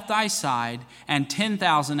fall at thy side, and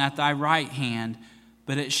 10,000 at thy right hand,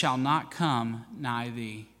 but it shall not come nigh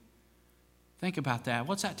thee. Think about that.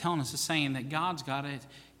 What's that telling us? It's saying that God's got it.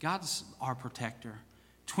 God's our protector.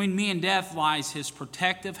 Between me and death lies His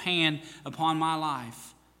protective hand upon my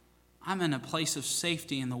life. I'm in a place of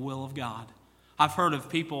safety in the will of God. I've heard of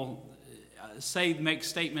people make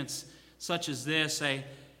statements such as this, say,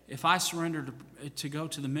 if I surrender to go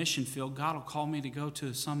to the mission field, God will call me to go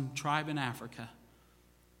to some tribe in Africa.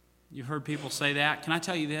 You've heard people say that. Can I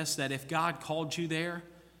tell you this, that if God called you there,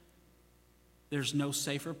 there's no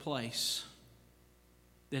safer place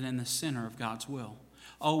than in the center of God's will.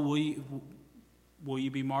 Oh, will you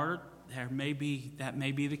be martyred? That may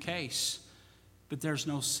be the case. But there's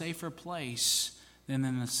no safer place than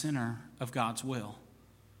in the center of God's will.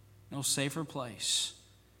 No safer place.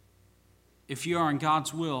 If you are in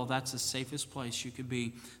God's will, that's the safest place you could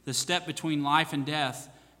be. The step between life and death,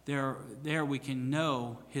 there we can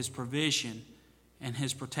know His provision and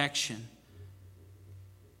His protection.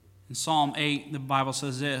 In Psalm 8, the Bible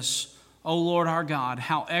says this, O Lord our God,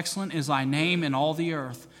 how excellent is thy name in all the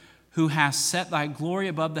earth, who hast set thy glory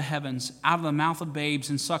above the heavens. Out of the mouth of babes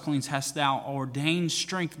and sucklings hast thou ordained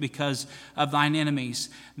strength because of thine enemies,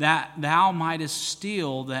 that thou mightest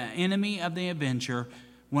steal the enemy of the avenger.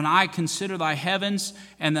 When I consider thy heavens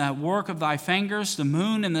and the work of thy fingers, the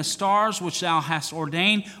moon and the stars which thou hast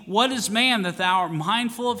ordained, what is man that thou art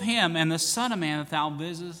mindful of him, and the son of man that thou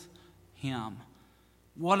visitest him?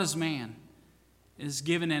 What is man? It is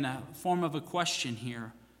given in a form of a question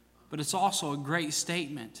here, but it's also a great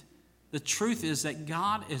statement. The truth is that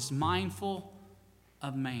God is mindful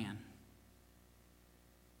of man.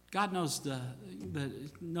 God knows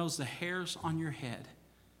the hairs on your head.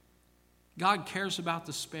 God cares about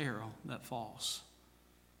the sparrow that falls.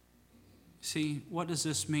 See, what does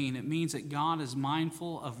this mean? It means that God is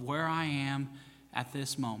mindful of where I am at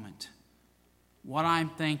this moment, what I'm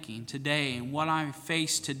thinking today, and what I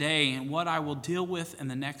face today, and what I will deal with in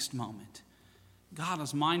the next moment. God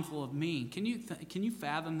is mindful of me. Can you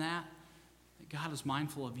fathom that? That God is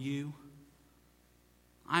mindful of you?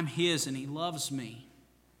 I'm His and He loves me.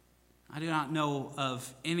 I do not know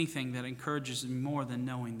of anything that encourages me more than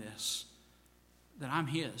knowing this, that I'm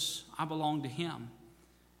His. I belong to Him.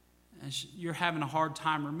 As you're having a hard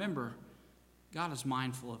time, remember, God is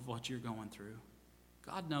mindful of what you're going through.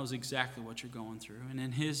 God knows exactly what you're going through. And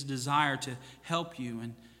in His desire to help you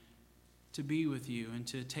and to be with you and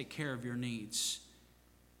to take care of your needs,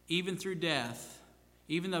 even through death,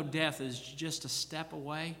 even though death is just a step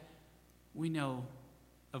away, we know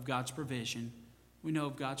of God's provision. We know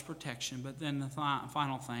of God's protection. But then the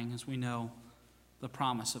final thing is we know the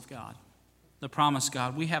promise of God. The promise of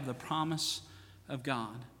God. We have the promise of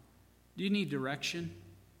God. Do you need direction?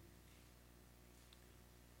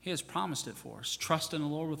 He has promised it for us. Trust in the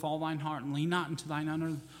Lord with all thine heart, and lean not into thine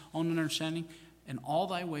own understanding. In all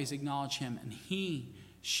thy ways acknowledge him, and he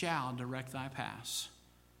shall direct thy paths.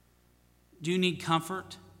 Do you need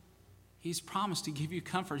comfort? He's promised to give you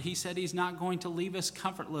comfort. He said he's not going to leave us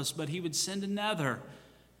comfortless, but he would send another.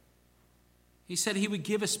 He said he would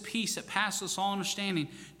give us peace that passes all understanding.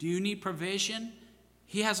 Do you need provision?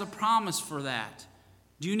 He has a promise for that.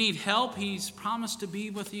 Do you need help? He's promised to be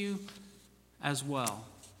with you as well.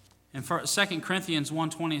 And for 2 Corinthians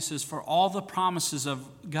 1:20 it says, for all the promises of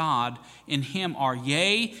God in him are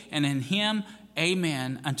yea, and in him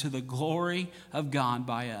amen, unto the glory of God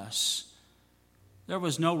by us. There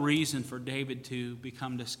was no reason for David to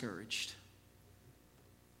become discouraged.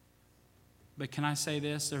 But can I say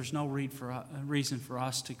this? There's no reason for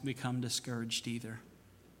us to become discouraged either.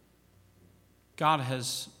 God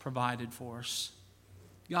has provided for us.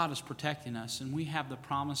 God is protecting us, and we have the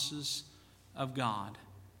promises of God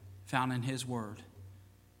found in his word.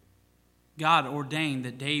 God ordained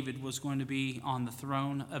that David was going to be on the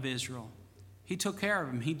throne of Israel. He took care of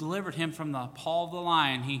him. He delivered him from the paw of the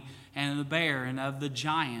lion and the bear and of the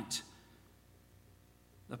giant.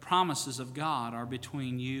 The promises of God are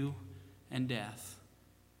between you and death.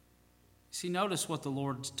 See, notice what the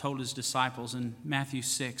Lord told his disciples in Matthew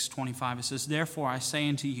 6:25. It says, therefore I say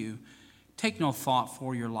unto you, take no thought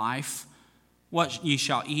for your life, what ye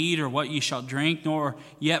shall eat or what ye shall drink, nor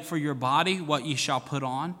yet for your body what ye shall put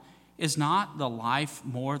on. Is not the life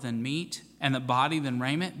more than meat, and the body than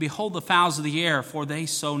raiment? Behold the fowls of the air, for they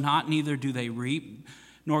sow not, neither do they reap,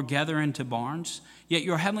 nor gather into barns. Yet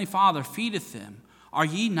your heavenly Father feedeth them. Are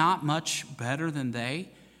ye not much better than they?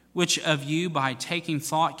 Which of you by taking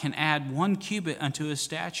thought can add 1 cubit unto his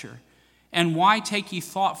stature? And why take ye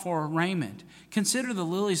thought for raiment? Consider the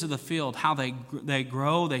lilies of the field, how they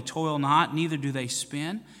grow, they toil not, neither do they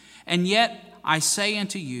spin. And yet I say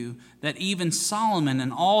unto you that even Solomon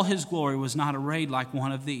in all his glory was not arrayed like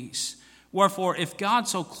one of these. Wherefore, if God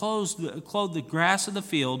so clothed the grass of the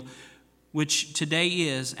field, which today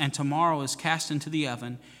is and tomorrow is cast into the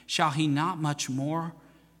oven, shall he not much more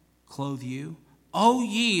clothe you? O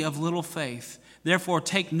ye of little faith, therefore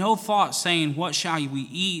take no thought, saying, what shall we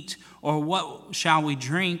eat, or what shall we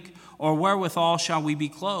drink, or wherewithal shall we be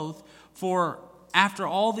clothed? For after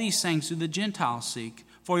all these things do the Gentiles seek.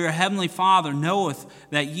 For your heavenly Father knoweth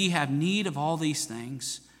that ye have need of all these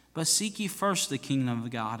things. But seek ye first the kingdom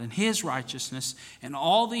of God and his righteousness, and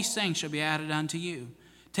all these things shall be added unto you.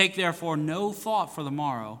 Take therefore no thought for the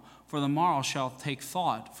morrow shall take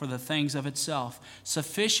thought for the things of itself.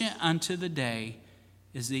 Sufficient unto the day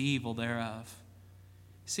is the evil thereof.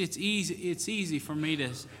 See, it's easy for me to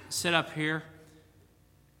sit up here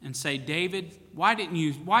and say, David, why didn't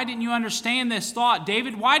you understand this thought?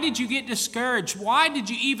 David, why did you get discouraged? Why did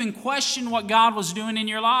you even question what God was doing in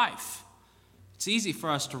your life? It's easy for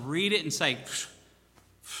us to read it and say,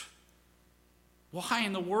 why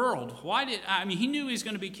in the world? He knew he was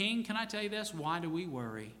going to be king. Can I tell you this? Why do we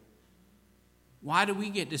worry? Why do we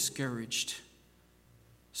get discouraged?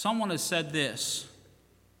 Someone has said this,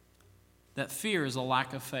 that fear is a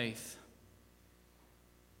lack of faith.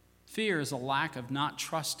 Fear is a lack of not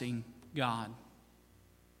trusting God.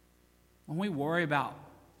 When we worry about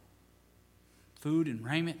food and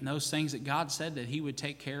raiment and those things that God said that he would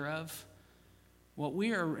take care of, what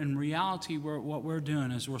we are in reality, what we're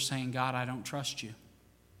doing is we're saying, God, I don't trust you.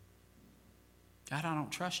 God, I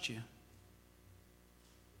don't trust you.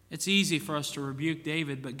 It's easy for us to rebuke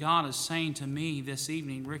David, but God is saying to me this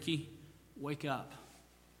evening, Ricky, wake up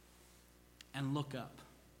and look up.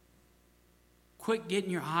 Quit getting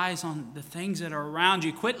your eyes on the things that are around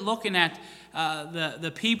you. Quit looking at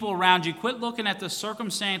the people around you. Quit looking at the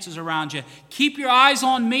circumstances around you. Keep your eyes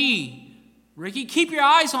on me. Ricky, keep your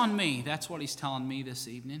eyes on me. That's what he's telling me this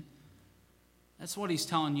evening. That's what he's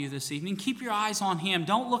telling you this evening. Keep your eyes on him.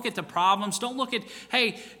 Don't look at the problems. Don't look at,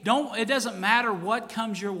 it doesn't matter what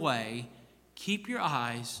comes your way. Keep your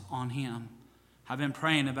eyes on him. I've been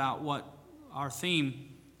praying about what our theme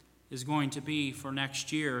is going to be for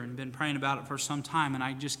next year and been praying about it for some time, and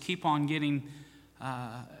I just keep on getting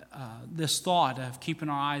this thought of keeping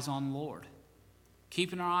our eyes on the Lord,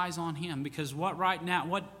 keeping our eyes on him, because what's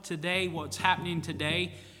happening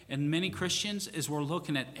today in many Christians is we're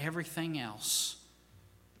looking at everything else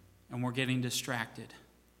and we're getting distracted.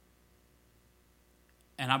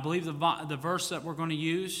 And I believe the verse that we're going to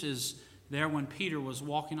use is there when Peter was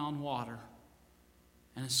walking on water.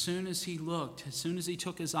 And as soon as he looked, as soon as he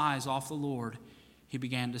took his eyes off the Lord, he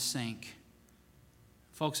began to sink.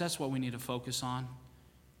 Folks, that's what we need to focus on,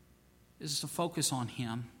 is to focus on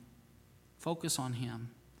Him. Focus on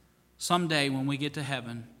Him. Someday when we get to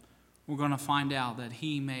heaven, we're going to find out that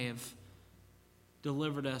He may have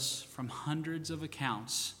delivered us from hundreds of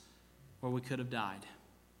accounts where we could have died.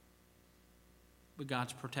 But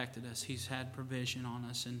God's protected us. He's had provision on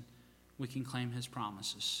us, and we can claim His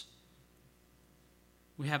promises.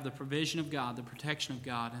 We have the provision of God, the protection of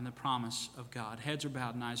God, and the promise of God. Heads are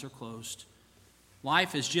bowed and eyes are closed.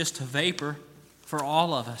 Life is just a vapor for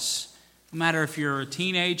all of us. No matter if you're a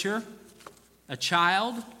teenager, a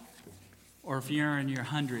child, or if you're in your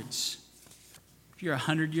hundreds. If you're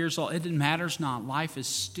 100 years old, it matters not. Life is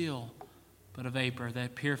still but a vapor that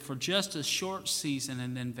appears for just a short season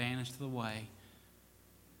and then vanishes away.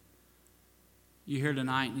 You're here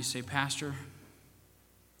tonight and you say, Pastor,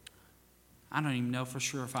 I don't even know for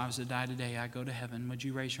sure if I was to die today, I'd go to heaven. Would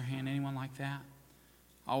you raise your hand? Anyone like that?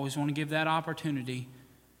 I always want to give that opportunity.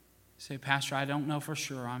 Say, Pastor, I don't know for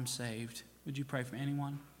sure I'm saved. Would you pray for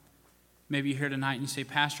anyone? Maybe you're here tonight and you say,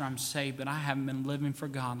 Pastor, I'm saved, but I haven't been living for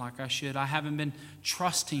God like I should. I haven't been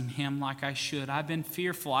trusting Him like I should. I've been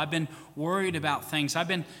fearful. I've been worried about things.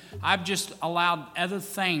 I've just allowed other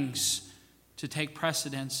things to take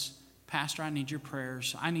precedence. Pastor, I need your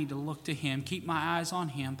prayers. I need to look to Him. Keep my eyes on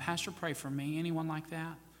Him. Pastor, pray for me. Anyone like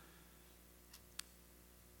that?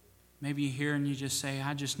 Maybe you're here and you just say,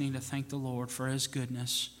 I just need to thank the Lord for His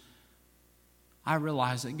goodness. I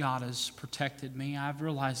realize that God has protected me. I've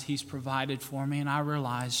realized He's provided for me, and I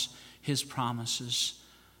realize His promises.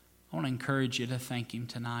 I want to encourage you to thank Him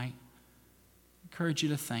tonight. Encourage you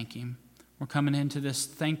to thank Him. We're coming into this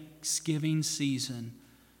Thanksgiving season.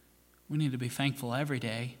 We need to be thankful every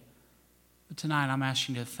day. But tonight I'm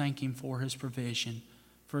asking you to thank Him for His provision,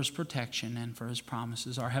 for His protection, and for His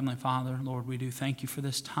promises. Our Heavenly Father, Lord, we do thank You for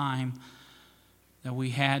this time that we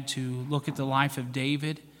had to look at the life of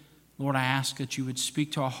David. Lord, I ask that You would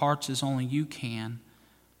speak to our hearts as only You can.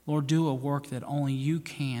 Lord, do a work that only You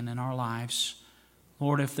can in our lives.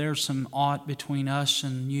 Lord, if there's some aught between us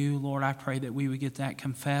and You, Lord, I pray that we would get that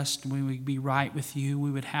confessed, and we would be right with You. We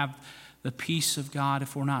would have the peace of God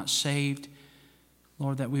if we're not saved.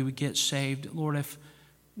 Lord, that we would get saved. Lord, if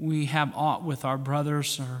we have aught with our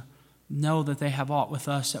brothers or know that they have aught with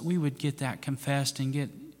us, that we would get that confessed and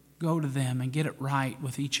go to them and get it right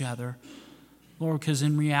with each other. Lord, because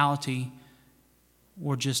in reality,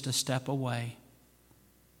 we're just a step away.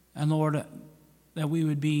 And Lord, that we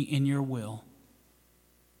would be in Your will,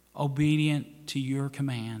 obedient to Your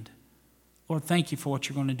command. Lord, thank You for what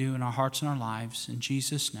You're going to do in our hearts and our lives. In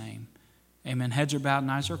Jesus' name, amen. Heads are bowed and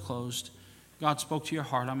eyes are closed. God spoke to your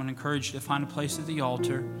heart. I'm going to encourage you to find a place at the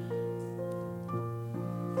altar.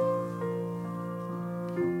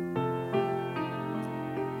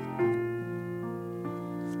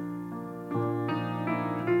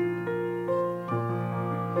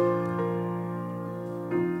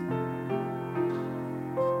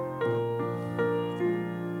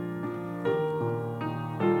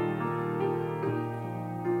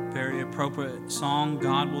 Very appropriate song,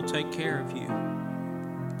 God Will Take Care of You.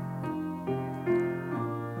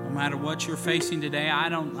 No matter what you're facing today,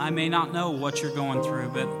 I may not know what you're going through,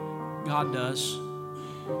 but God does.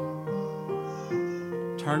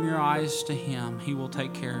 Turn your eyes to Him. He will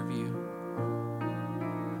take care of you.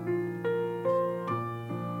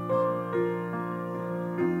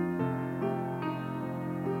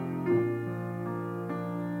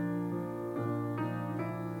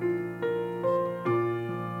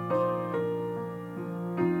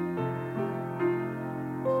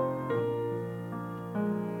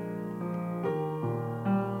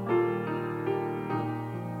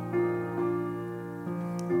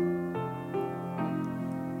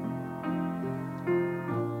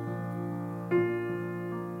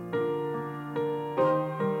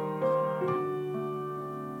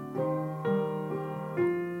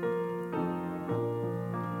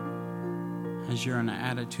 As you're in an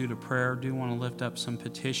attitude of prayer, do want to lift up some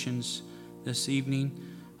petitions this evening.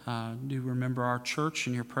 Do remember our church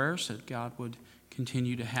in your prayers, that God would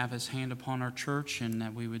continue to have His hand upon our church and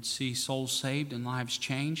that we would see souls saved and lives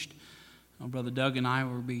changed. Brother Doug and I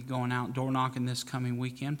will be going out door knocking this coming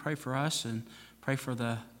weekend. Pray for us and pray for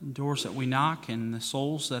the doors that we knock and the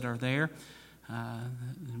souls that are there.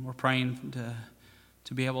 And we're praying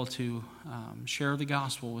to be able to share the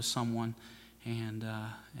gospel with someone and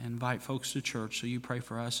invite folks to church. So you pray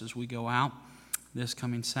for us as we go out this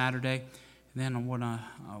coming Saturday. And then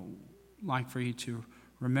I would like for you to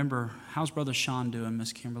remember, how's Brother Sean doing,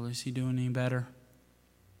 Miss Kimberly? Is he doing any better?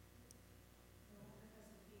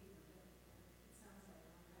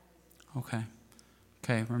 Okay.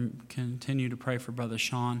 Okay. Continue to pray for Brother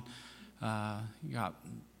Sean.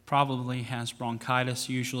 Probably has bronchitis.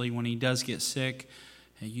 Usually when he does get sick,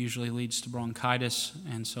 it usually leads to bronchitis.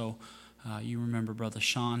 And so you remember Brother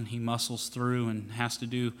Sean. He muscles through and has to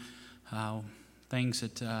do things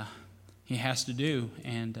that he has to do.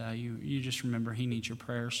 And you just remember he needs your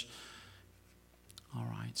prayers. All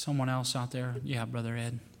right. Someone else out there? Yeah, Brother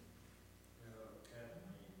Ed.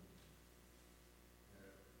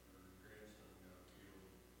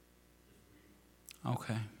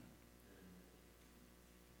 Okay.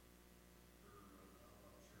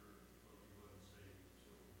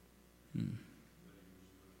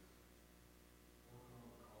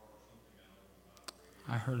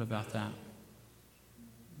 I heard about that.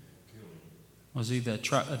 Was he the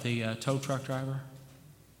tow truck driver?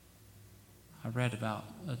 I read about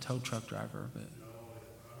a tow truck driver, but No, I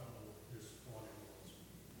don't know just what it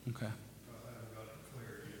was. okay. I haven't got it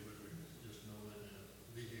clear yet, but we just know that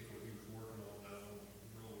the vehicle he was working on down on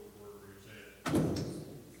the road where he's at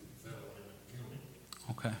fell in and killed him.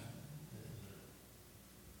 Okay. And it's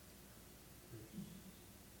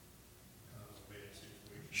kind of a bad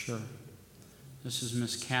situation. Sure. This is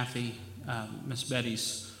Miss Kathy, Miss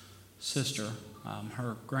Betty's sister.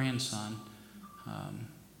 Her grandson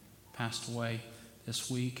passed away this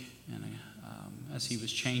week, and as he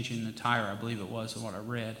was changing the tire, I believe it was what I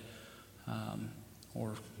read,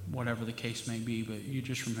 or whatever the case may be. But you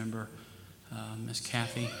just remember Miss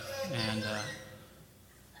Kathy and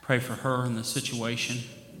pray for her and the situation.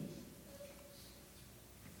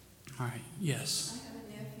 All right. Yes. I have a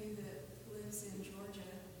nephew that lives in Georgia,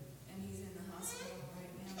 and he's in the hospital right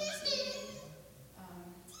now.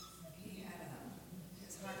 He had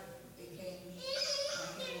his heart became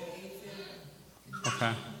like an AFib condition,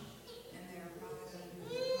 Okay. and they are probably going to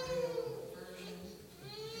do a cardioversion,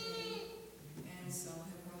 and so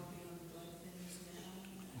he'll probably be on the blood thinners now.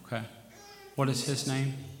 Okay. What is his name?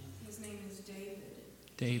 His name is David.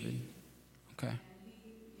 David. Okay. And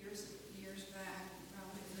he, years back,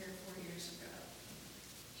 probably 3 or 4 years ago,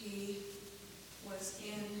 he was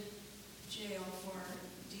in jail for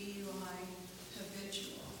DUI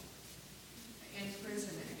habitual, in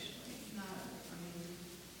prison actually,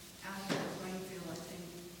 out here in Plainfield, I think,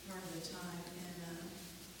 part of the time,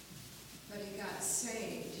 but he got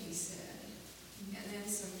saved, he said, and then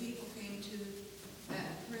some people came to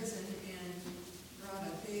that prison and brought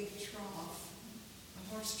a big trough, a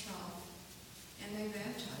horse trough, and they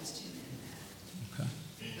baptized him in that. Okay.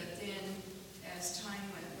 But then, as time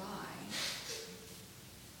went by,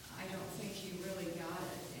 I don't think he really got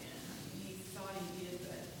it then. I mean, he thought he did,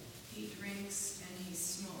 but he drinks and he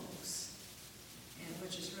smokes, and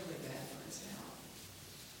which is really bad for his health.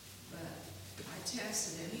 But I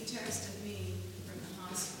texted him. He texted me from the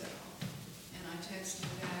hospital, and I texted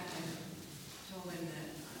back and told him that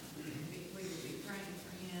we would be praying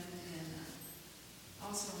for him, and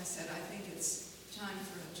also I said, I think it's time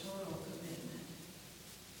for a total commitment.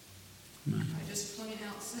 Amen. I just plain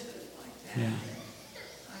out said it like that. Yeah.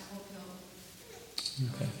 I hope he'll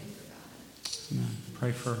Okay. think about it. Amen.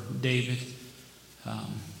 Pray for David.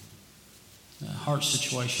 The heart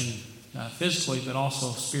situation, physically, but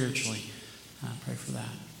also spiritually. Pray for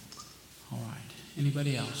that. All right.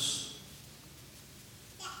 Anybody else?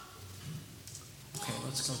 Okay,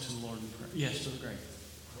 let's go to the Lord in prayer. Yes, Brother Greg.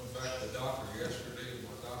 Went back to the doctor yesterday, and my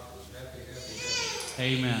doctor was happy.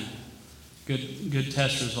 Amen. Good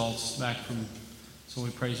test results back from, so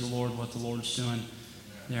we praise the Lord what the Lord's doing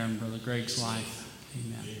there in Brother Greg's life.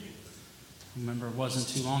 Amen. Remember, it wasn't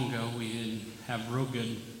too long ago we didn't have real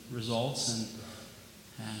good results,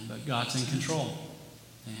 but God's in control,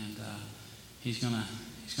 and He's gonna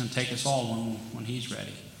take us all when He's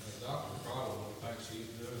ready. The doctor probably thinks he's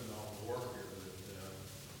doing all the work here,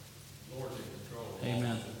 but Lord's in control.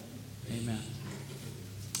 Amen. Amen.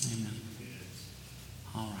 Amen.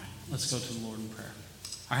 All right. Let's go to the Lord in prayer.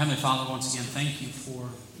 Our Heavenly Father, once again, thank you for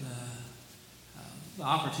the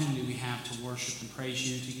opportunity we have to worship and praise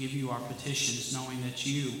you, to give you our petitions, knowing that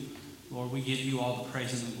you, Lord, we give you all the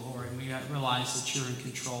praise and the glory. And we realize that you're in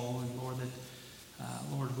control. And Lord,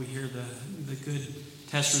 Lord, we hear the good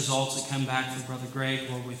test results that come back for Brother Greg.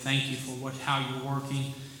 Lord, we thank you for how you're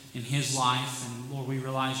working in his life. And Lord, we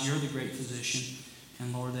realize you're the great physician.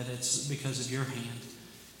 And Lord, that it's because of your hand.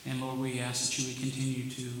 And Lord, we ask that you would continue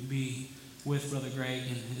to be with Brother Greg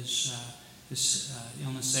and his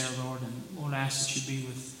illness there, Lord. And Lord, I ask that you be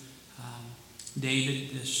with David,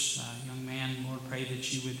 this young man. Lord, pray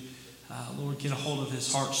that you would, Lord, get a hold of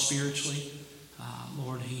his heart spiritually.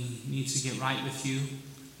 Lord, he needs to get right with you.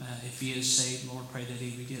 if he is saved, Lord, pray that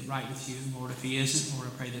he would get right with you. Lord, if he isn't,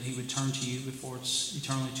 Lord, I pray that he would turn to you before it's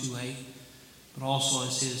eternally too late. But also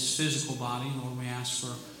as his physical body, Lord, we ask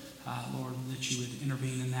for, Lord, that you would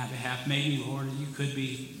intervene in that behalf. Maybe, Lord, you could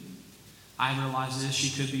be, I realize this,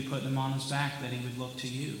 you could be putting him on his back, that he would look to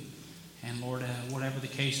you. And Lord, whatever the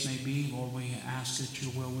case may be, Lord, we ask that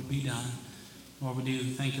your will would be done. Lord, we do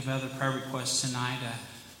think of other prayer requests tonight,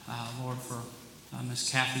 Lord, for Miss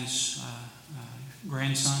Kathy's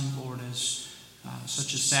grandson, Lord, as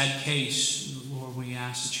such a sad case. Lord, we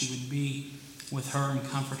ask that you would be with her and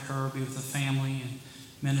comfort her, be with the family and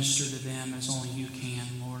minister to them as only you can.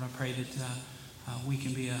 Lord, I pray that we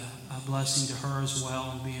can be a blessing to her as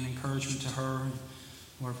well and be an encouragement to her. And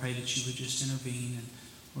Lord, I pray that you would just intervene. And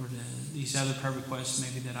Lord, these other prayer requests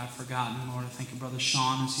maybe that I've forgotten, Lord, I think of Brother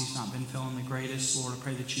Sean as he's not been feeling the greatest. Lord, I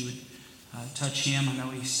pray that you would touch him. I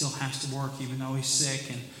know he still has to work even though he's sick.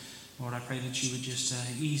 And Lord, I pray that you would just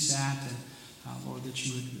ease that. And Lord, that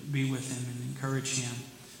you would be with him and encourage him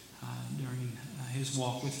during his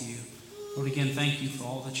walk with you. Lord, again, thank you for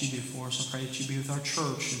all that you do for us. I pray that you be with our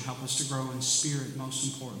church and help us to grow in spirit, most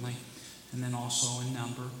importantly, and then also in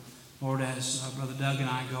number. Lord, as Brother Doug and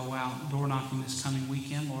I go out door knocking this coming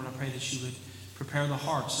weekend, Lord, I pray that you would prepare the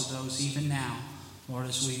hearts of those even now. Lord,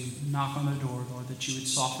 as we knock on their door, Lord, that you would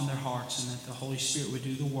soften their hearts and that the Holy Spirit would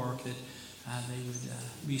do the work, that they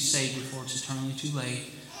would be saved before it's eternally too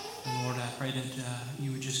late. And Lord, I pray that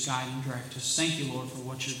you would just guide and direct us. Thank you, Lord, for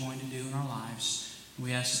what you're going to do in our lives.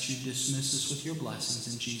 We ask that you dismiss us with your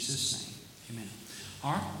blessings in Jesus' name. Amen.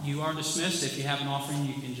 All right, you are dismissed. If you have an offering,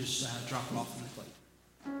 you can just drop it off in the plate.